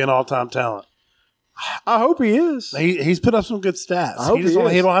Wemby's going to be an all-time talent. I hope he is. He's put up some good stats. I hope He he don't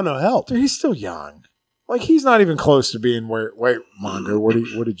is. have no help. Dude, he's still young. Like, he's not even close to being where. Wait, Mongo,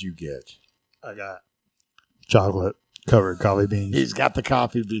 what did you get? I got chocolate covered coffee beans. He's got the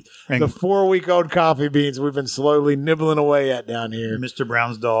coffee beans. And The 4-week-old coffee beans we've been slowly nibbling away at down here. Mr.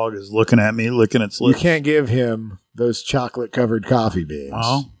 Brown's dog is looking at me, licking its You lips. can't give him those chocolate-covered coffee beans.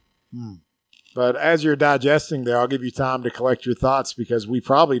 Oh. But as you're digesting there, I'll give you time to collect your thoughts because we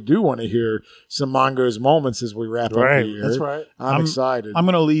probably do want to hear some Mongo's moments as we wrap up the year. That's right. I'm excited. I'm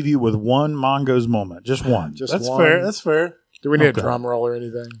going to leave you with one Mongo's moment. Just one. Just one. Fair. That's fair. Do we need Okay. a drum roll or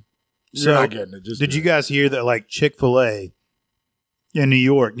anything? So, You're not getting it. Just Did do you it. guys hear that, like, Chick-fil-A in New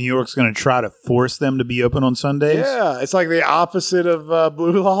York's going to try to force them to be open on Sundays? Yeah, it's like the opposite of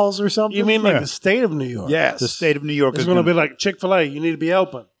blue laws or something. You mean like Yeah. the state of New York? Yes. The state of New York It's is going to gonna be like Chick-fil-A. You need to be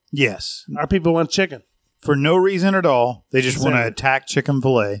open. Yes. Our people want chicken. For no reason at all. They just want to Insane. attack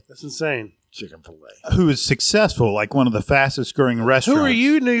Chick-fil-A, That's insane. chicken fillet. who is successful, like one of the fastest growing restaurants. Who are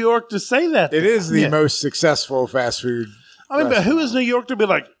you, New York, to say that? It is the Yeah. most successful fast food. I mean, but who is New York to be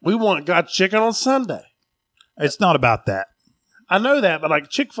like, we want got chicken on Sunday? It's not about that. I know that, but like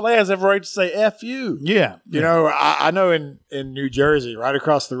Chick-fil-A has every right to say F you. Yeah. You know, I know in New Jersey, right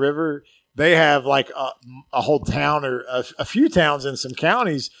across the river, they have like a whole town or a few towns in some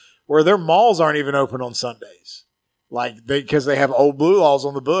counties where their malls aren't even open on Sundays. Like because they have old blue laws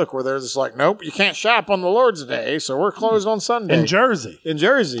on the book where they're just like, nope, you can't shop on the Lord's Day, so we're closed on Sunday. In Jersey. In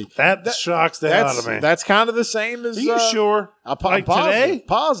Jersey. That shocks the hell out of me. That's kind of the same as Are you sure? Like positive, today?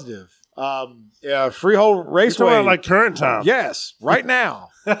 Positive. Yeah, Freehold You're Raceway. talking about like current time. Yes, right now.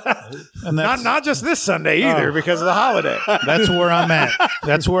 And that's, Not just this Sunday either because of the holiday. that's where I'm at.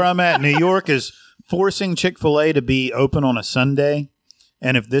 That's where I'm at. New York is forcing Chick-fil-A to be open on a Sunday.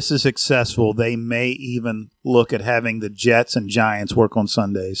 And if this is successful, they may even look at having the Jets and Giants work on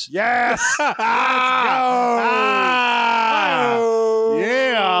Sundays. Yes. Let's go.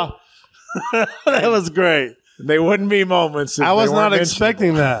 Yeah. That was great. They wouldn't be moments. If I was they not weren't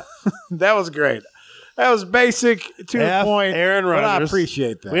expecting that. mentioned. That was great. That was basic to the F point. Aaron but I Rodgers.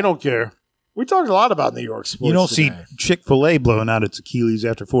 appreciate that. We don't care. We talked a lot about New York sports. You don't today. see Chick-fil-A blowing out its Achilles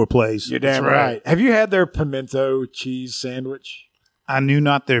after 4 plays. You're damn That's right. right. Have you had their pimento cheese sandwich? I knew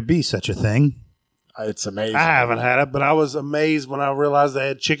not there be such a thing. It's amazing. I haven't had it, but I was amazed when I realized they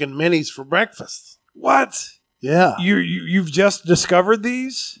had chicken minis for breakfast. What? Yeah. You've just discovered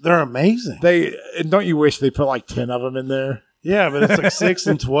these? They're amazing. And don't you wish they put like 10 of them in there? Yeah, but it's like 6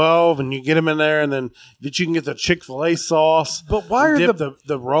 and 12, and you get them in there, and then that you can get the Chick-fil-A sauce. But why are dip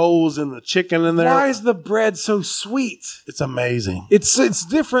the rolls and the chicken in there? Why is the bread so sweet? It's amazing. It's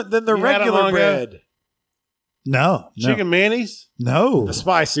different than the You had it regular long ago? bread. No. Chicken minis? No. The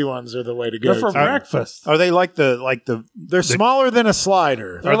spicy ones are the way to go. They're for breakfast. Are they like the They're smaller than a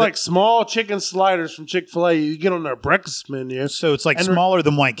slider. They're like small chicken sliders from Chick-fil-A. You get on their breakfast menu. so it's like And- smaller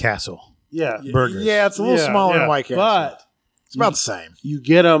than White Castle Yeah. burgers? Yeah, it's a little Yeah, smaller yeah. than White Castle. But It's about the same. You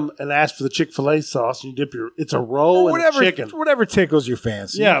get them and ask for the Chick-fil-A sauce, and you dip it's a roll and chicken. Whatever tickles your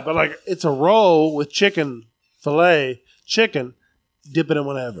fancy. Yeah, but like it's a roll with chicken fillet, chicken, dip it in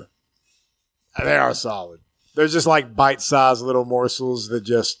whatever. They are solid. They're just like bite-sized little morsels that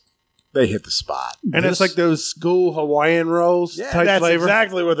they hit the spot. And it's like those school Hawaiian rolls type that's flavor.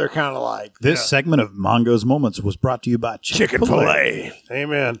 exactly what they're kind of like. This segment of Mongo's Moments was brought to you by Chicken filet.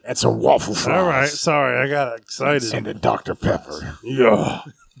 Amen. And some waffle fries. All right. Sorry, I got excited. And a Dr. Pepper. Yeah.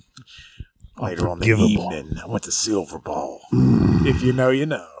 Later on the evening, I went to Silver Ball. If you know, you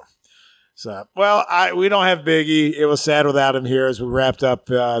know. So, well, we don't have Biggie. It was sad without him here as we wrapped up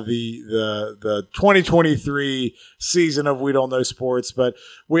the 2023 season of We Don't Know Sports. But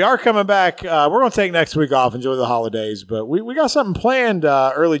we are coming back. We're going to take next week off, enjoy the holidays. But we got something planned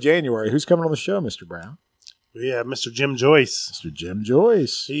early January. Who's coming on the show, Mr. Brown? Yeah, Mr. Jim Joyce. Mr. Jim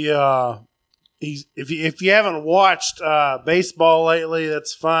Joyce. He's if you haven't watched baseball lately,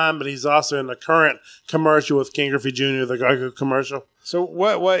 that's fine. But he's also in the current commercial with King Griffey Jr., the Geico commercial. So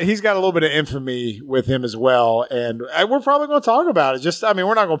what he's got a little bit of infamy with him as well, and we're probably going to talk about it.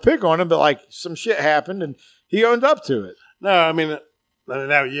 We're not going to pick on him, but like some shit happened, and he owned up to it. No, I mean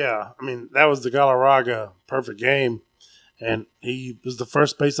that was the Galarraga perfect game, and he was the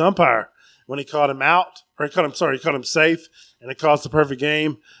first base umpire when he caught him out, or he caught him safe, and it caused the perfect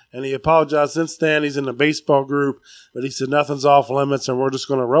game. And he apologized since then. He's in the baseball group, but he said nothing's off limits, and we're just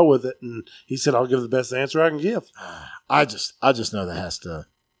going to roll with it. And he said, "I'll give the best answer I can give." I just know that has to.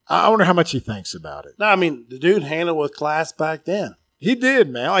 I wonder how much he thinks about it. No, I mean the dude handled with class back then. He did,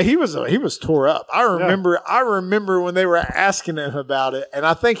 man. Like he was tore up. I remember when they were asking him about it, and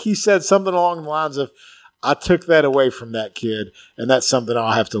I think he said something along the lines of, "I took that away from that kid, and that's something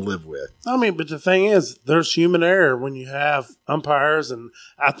I'll have to live with." I mean, but the thing is, there's human error when you have umpires, and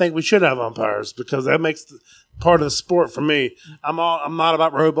I think we should have umpires because that makes part of the sport for me. I'm not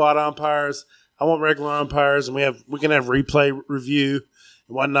about robot umpires. I want regular umpires, and we can have replay review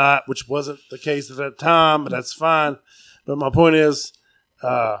and whatnot, which wasn't the case at that time, but that's fine. But my point is,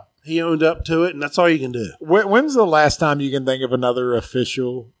 he owned up to it, and that's all you can do. When's the last time you can think of another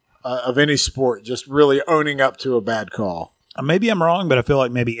official of any sport just really owning up to a bad call? Maybe I'm wrong, but I feel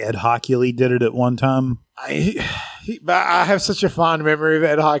like maybe Ed Hockley did it at one time. I have such a fond memory of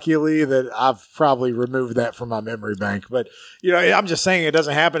Ed Hockley that I've probably removed that from my memory bank. But, I'm just saying it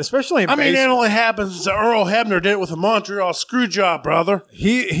doesn't happen, especially in baseball. It only happens. Earl Hebner did it with a Montreal screw job, brother.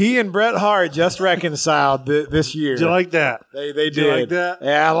 He and Bret Hart just reconciled this year. Did you like that? They did. You like that?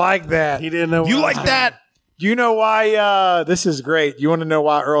 Yeah, I like that. He didn't know. You like that? Do you know why? This is great. You want to know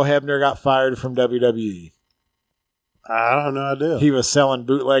why Earl Hebner got fired from WWE? I have no idea. He was selling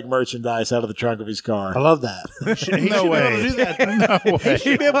bootleg merchandise out of the trunk of his car. I love that. He should be able to do that. No way. He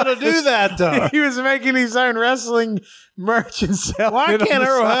should be able to do that, though. He was making his own wrestling merch and selling Why it. can't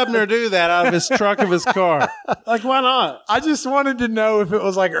Earl Hebner do that out of his trunk of his car? Like, why not? I just wanted to know if it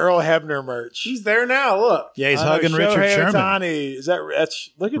was like Earl Hebner merch. He's there now. Look. Yeah, he's hugging Richard Sherman. Ohtani.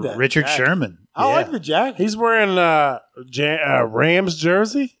 Look at that. Richard jacket. Sherman. I like the jacket. He's wearing Rams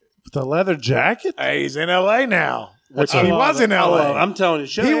jersey with a leather jacket. Hey, he's in L.A. now. Which he was in L.A. I'm telling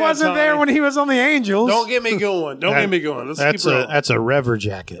you. He wasn't there when he was on the Angels. Don't get me going. That's a Rever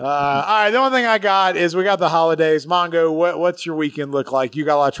jacket. All right. The only thing I got is we got the holidays. Mongo, what's your weekend look like? You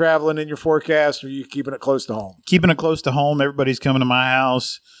got a lot of traveling in your forecast, or are you keeping it close to home? Keeping it close to home. Everybody's coming to my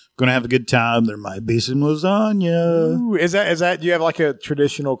house. Going to have a good time. There might be some lasagna. Ooh, is that? Do you have like a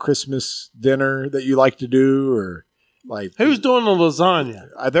traditional Christmas dinner that you like to do, or like who's doing the lasagna?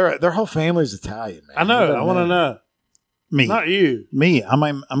 Their whole family's Italian, man. I know. I want to know. Me. Not you. Me. I'm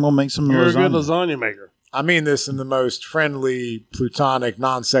going to make some You're lasagna. a good lasagna maker. I mean this in the most friendly, plutonic,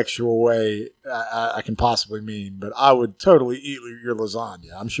 non-sexual way I can possibly mean, but I would totally eat your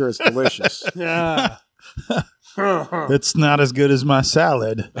lasagna. I'm sure it's delicious. Yeah. It's not as good as my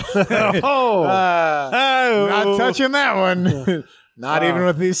salad. Not touching that one. Not even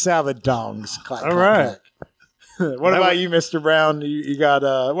with these salad tongs. Clack, all clack, right. clack. What about you, Mr. Brown? You got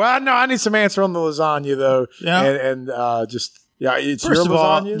no, I need some answer on the lasagna though. Yeah, and it's first your of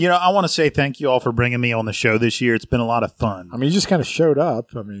all, lasagna. I want to say thank you all for bringing me on the show this year. It's been a lot of fun. I mean, you just kind of showed up.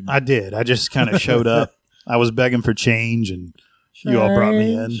 I did. I just kind of showed up. I was begging for change, and you all brought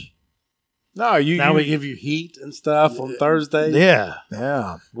me in. No, we give you heat and stuff on Thursdays. Yeah.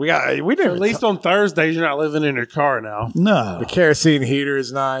 We didn't. At least on Thursdays, you're not living in your car now. No, the kerosene heater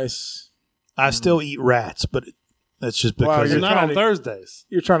is nice. I still eat rats, but that's just because you're not on Thursdays.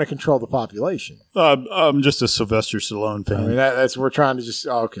 You're trying to control the population. I'm just a Sylvester Stallone fan. I mean, that's we're trying to just.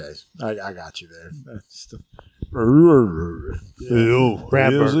 Okay, I got you there.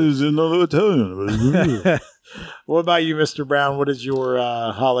 Rat is another Italian. What about you, Mr. Brown? What does your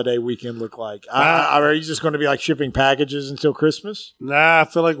holiday weekend look like? Are you just going to be like shipping packages until Christmas? Nah, I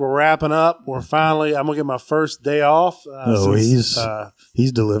feel like we're wrapping up. I'm going to get my first day off.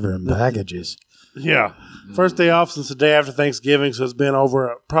 He's delivering packages. Yeah. First day off since the day after Thanksgiving, so it's been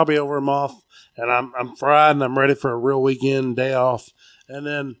probably over a month. And I'm fried and I'm ready for a real weekend day off. And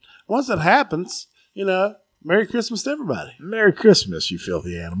then once that happens, Merry Christmas to everybody. Merry Christmas, you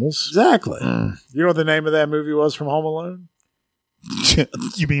filthy animals. Exactly. You know what the name of that movie was from Home Alone?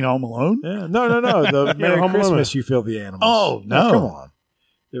 You mean Home Alone? Yeah. No. The Merry Home Christmas, Alone. you filthy animals. Oh, no. Come on.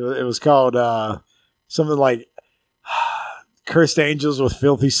 It was called something like Cursed Angels with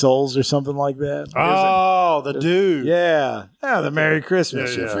Filthy Souls or something like that. Oh, the dude. Yeah. The Merry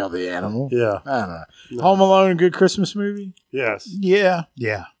Christmas, Yeah. you filthy animal. Yeah. I don't know. Home Alone, good Christmas movie? Yes. Yeah.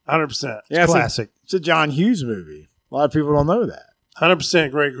 100%. Yeah, Classic. It's a John Hughes movie. A lot of people don't know that.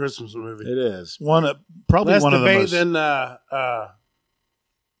 100% great Christmas movie. It is. Probably Less one of the debate most.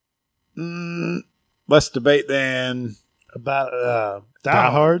 than Less debate than about Die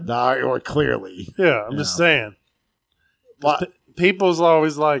Hard? or clearly. Yeah, I'm just saying. People's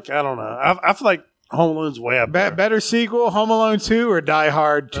always like, I don't know. I feel like Home Alone's way up there. Better sequel, Home Alone 2 or Die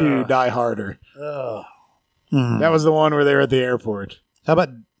Hard 2, Die Harder? That was the one where they were at the airport. How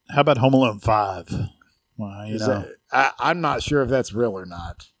about Home Alone 5? Well, I'm not sure if that's real or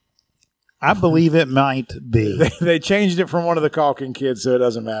not. I believe it might be. They changed it from one of the Calkin kids, so it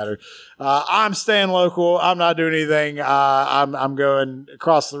doesn't matter. I'm staying local. I'm not doing anything. I'm going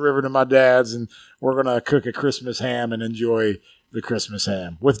across the river to my dad's, and we're going to cook a Christmas ham and enjoy the Christmas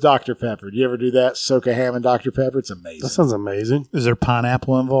ham with Dr. Pepper. Do you ever do that? Soak a ham in Dr. Pepper? It's amazing. That sounds amazing. Is there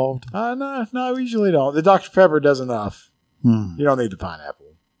pineapple involved? No, we usually don't. The Dr. Pepper does enough. You don't need the pineapple.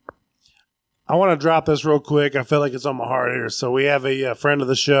 I want to drop this real quick. I feel like it's on my heart here. So we have a friend of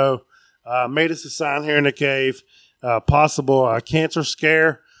the show made us a sign here in the cave, possible cancer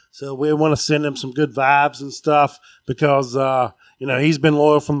scare. So we want to send him some good vibes and stuff because, he's been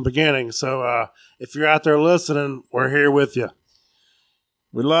loyal from the beginning. So if you're out there listening, we're here with you.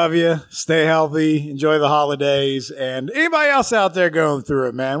 We love you. Stay healthy. Enjoy the holidays. And anybody else out there going through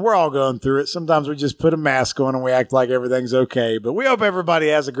it, man, we're all going through it. Sometimes we just put a mask on and we act like everything's okay. But we hope everybody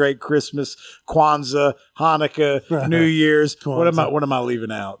has a great Christmas, Kwanzaa, Hanukkah, New Year's. What am I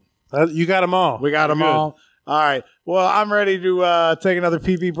leaving out? You got them all. We got them all. All right. Well, I'm ready to take another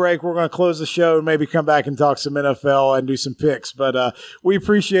PP break. We're going to close the show and maybe come back and talk some NFL and do some picks. But we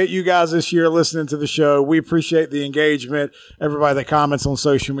appreciate you guys this year listening to the show. We appreciate the engagement, everybody that comments on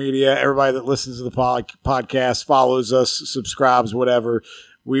social media, everybody that listens to the podcast, follows us, subscribes, whatever.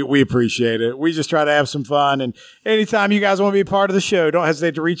 We appreciate it. We just try to have some fun. And anytime you guys want to be a part of the show, don't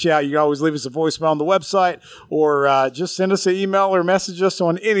hesitate to reach out. You can always leave us a voicemail on the website or just send us an email or message us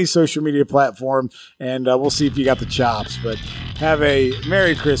on any social media platform, and we'll see if you got the chops. But have a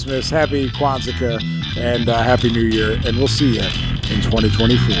Merry Christmas, Happy Kwanzaa, and Happy New Year, and we'll see you in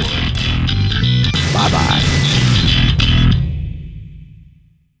 2024. Bye-bye.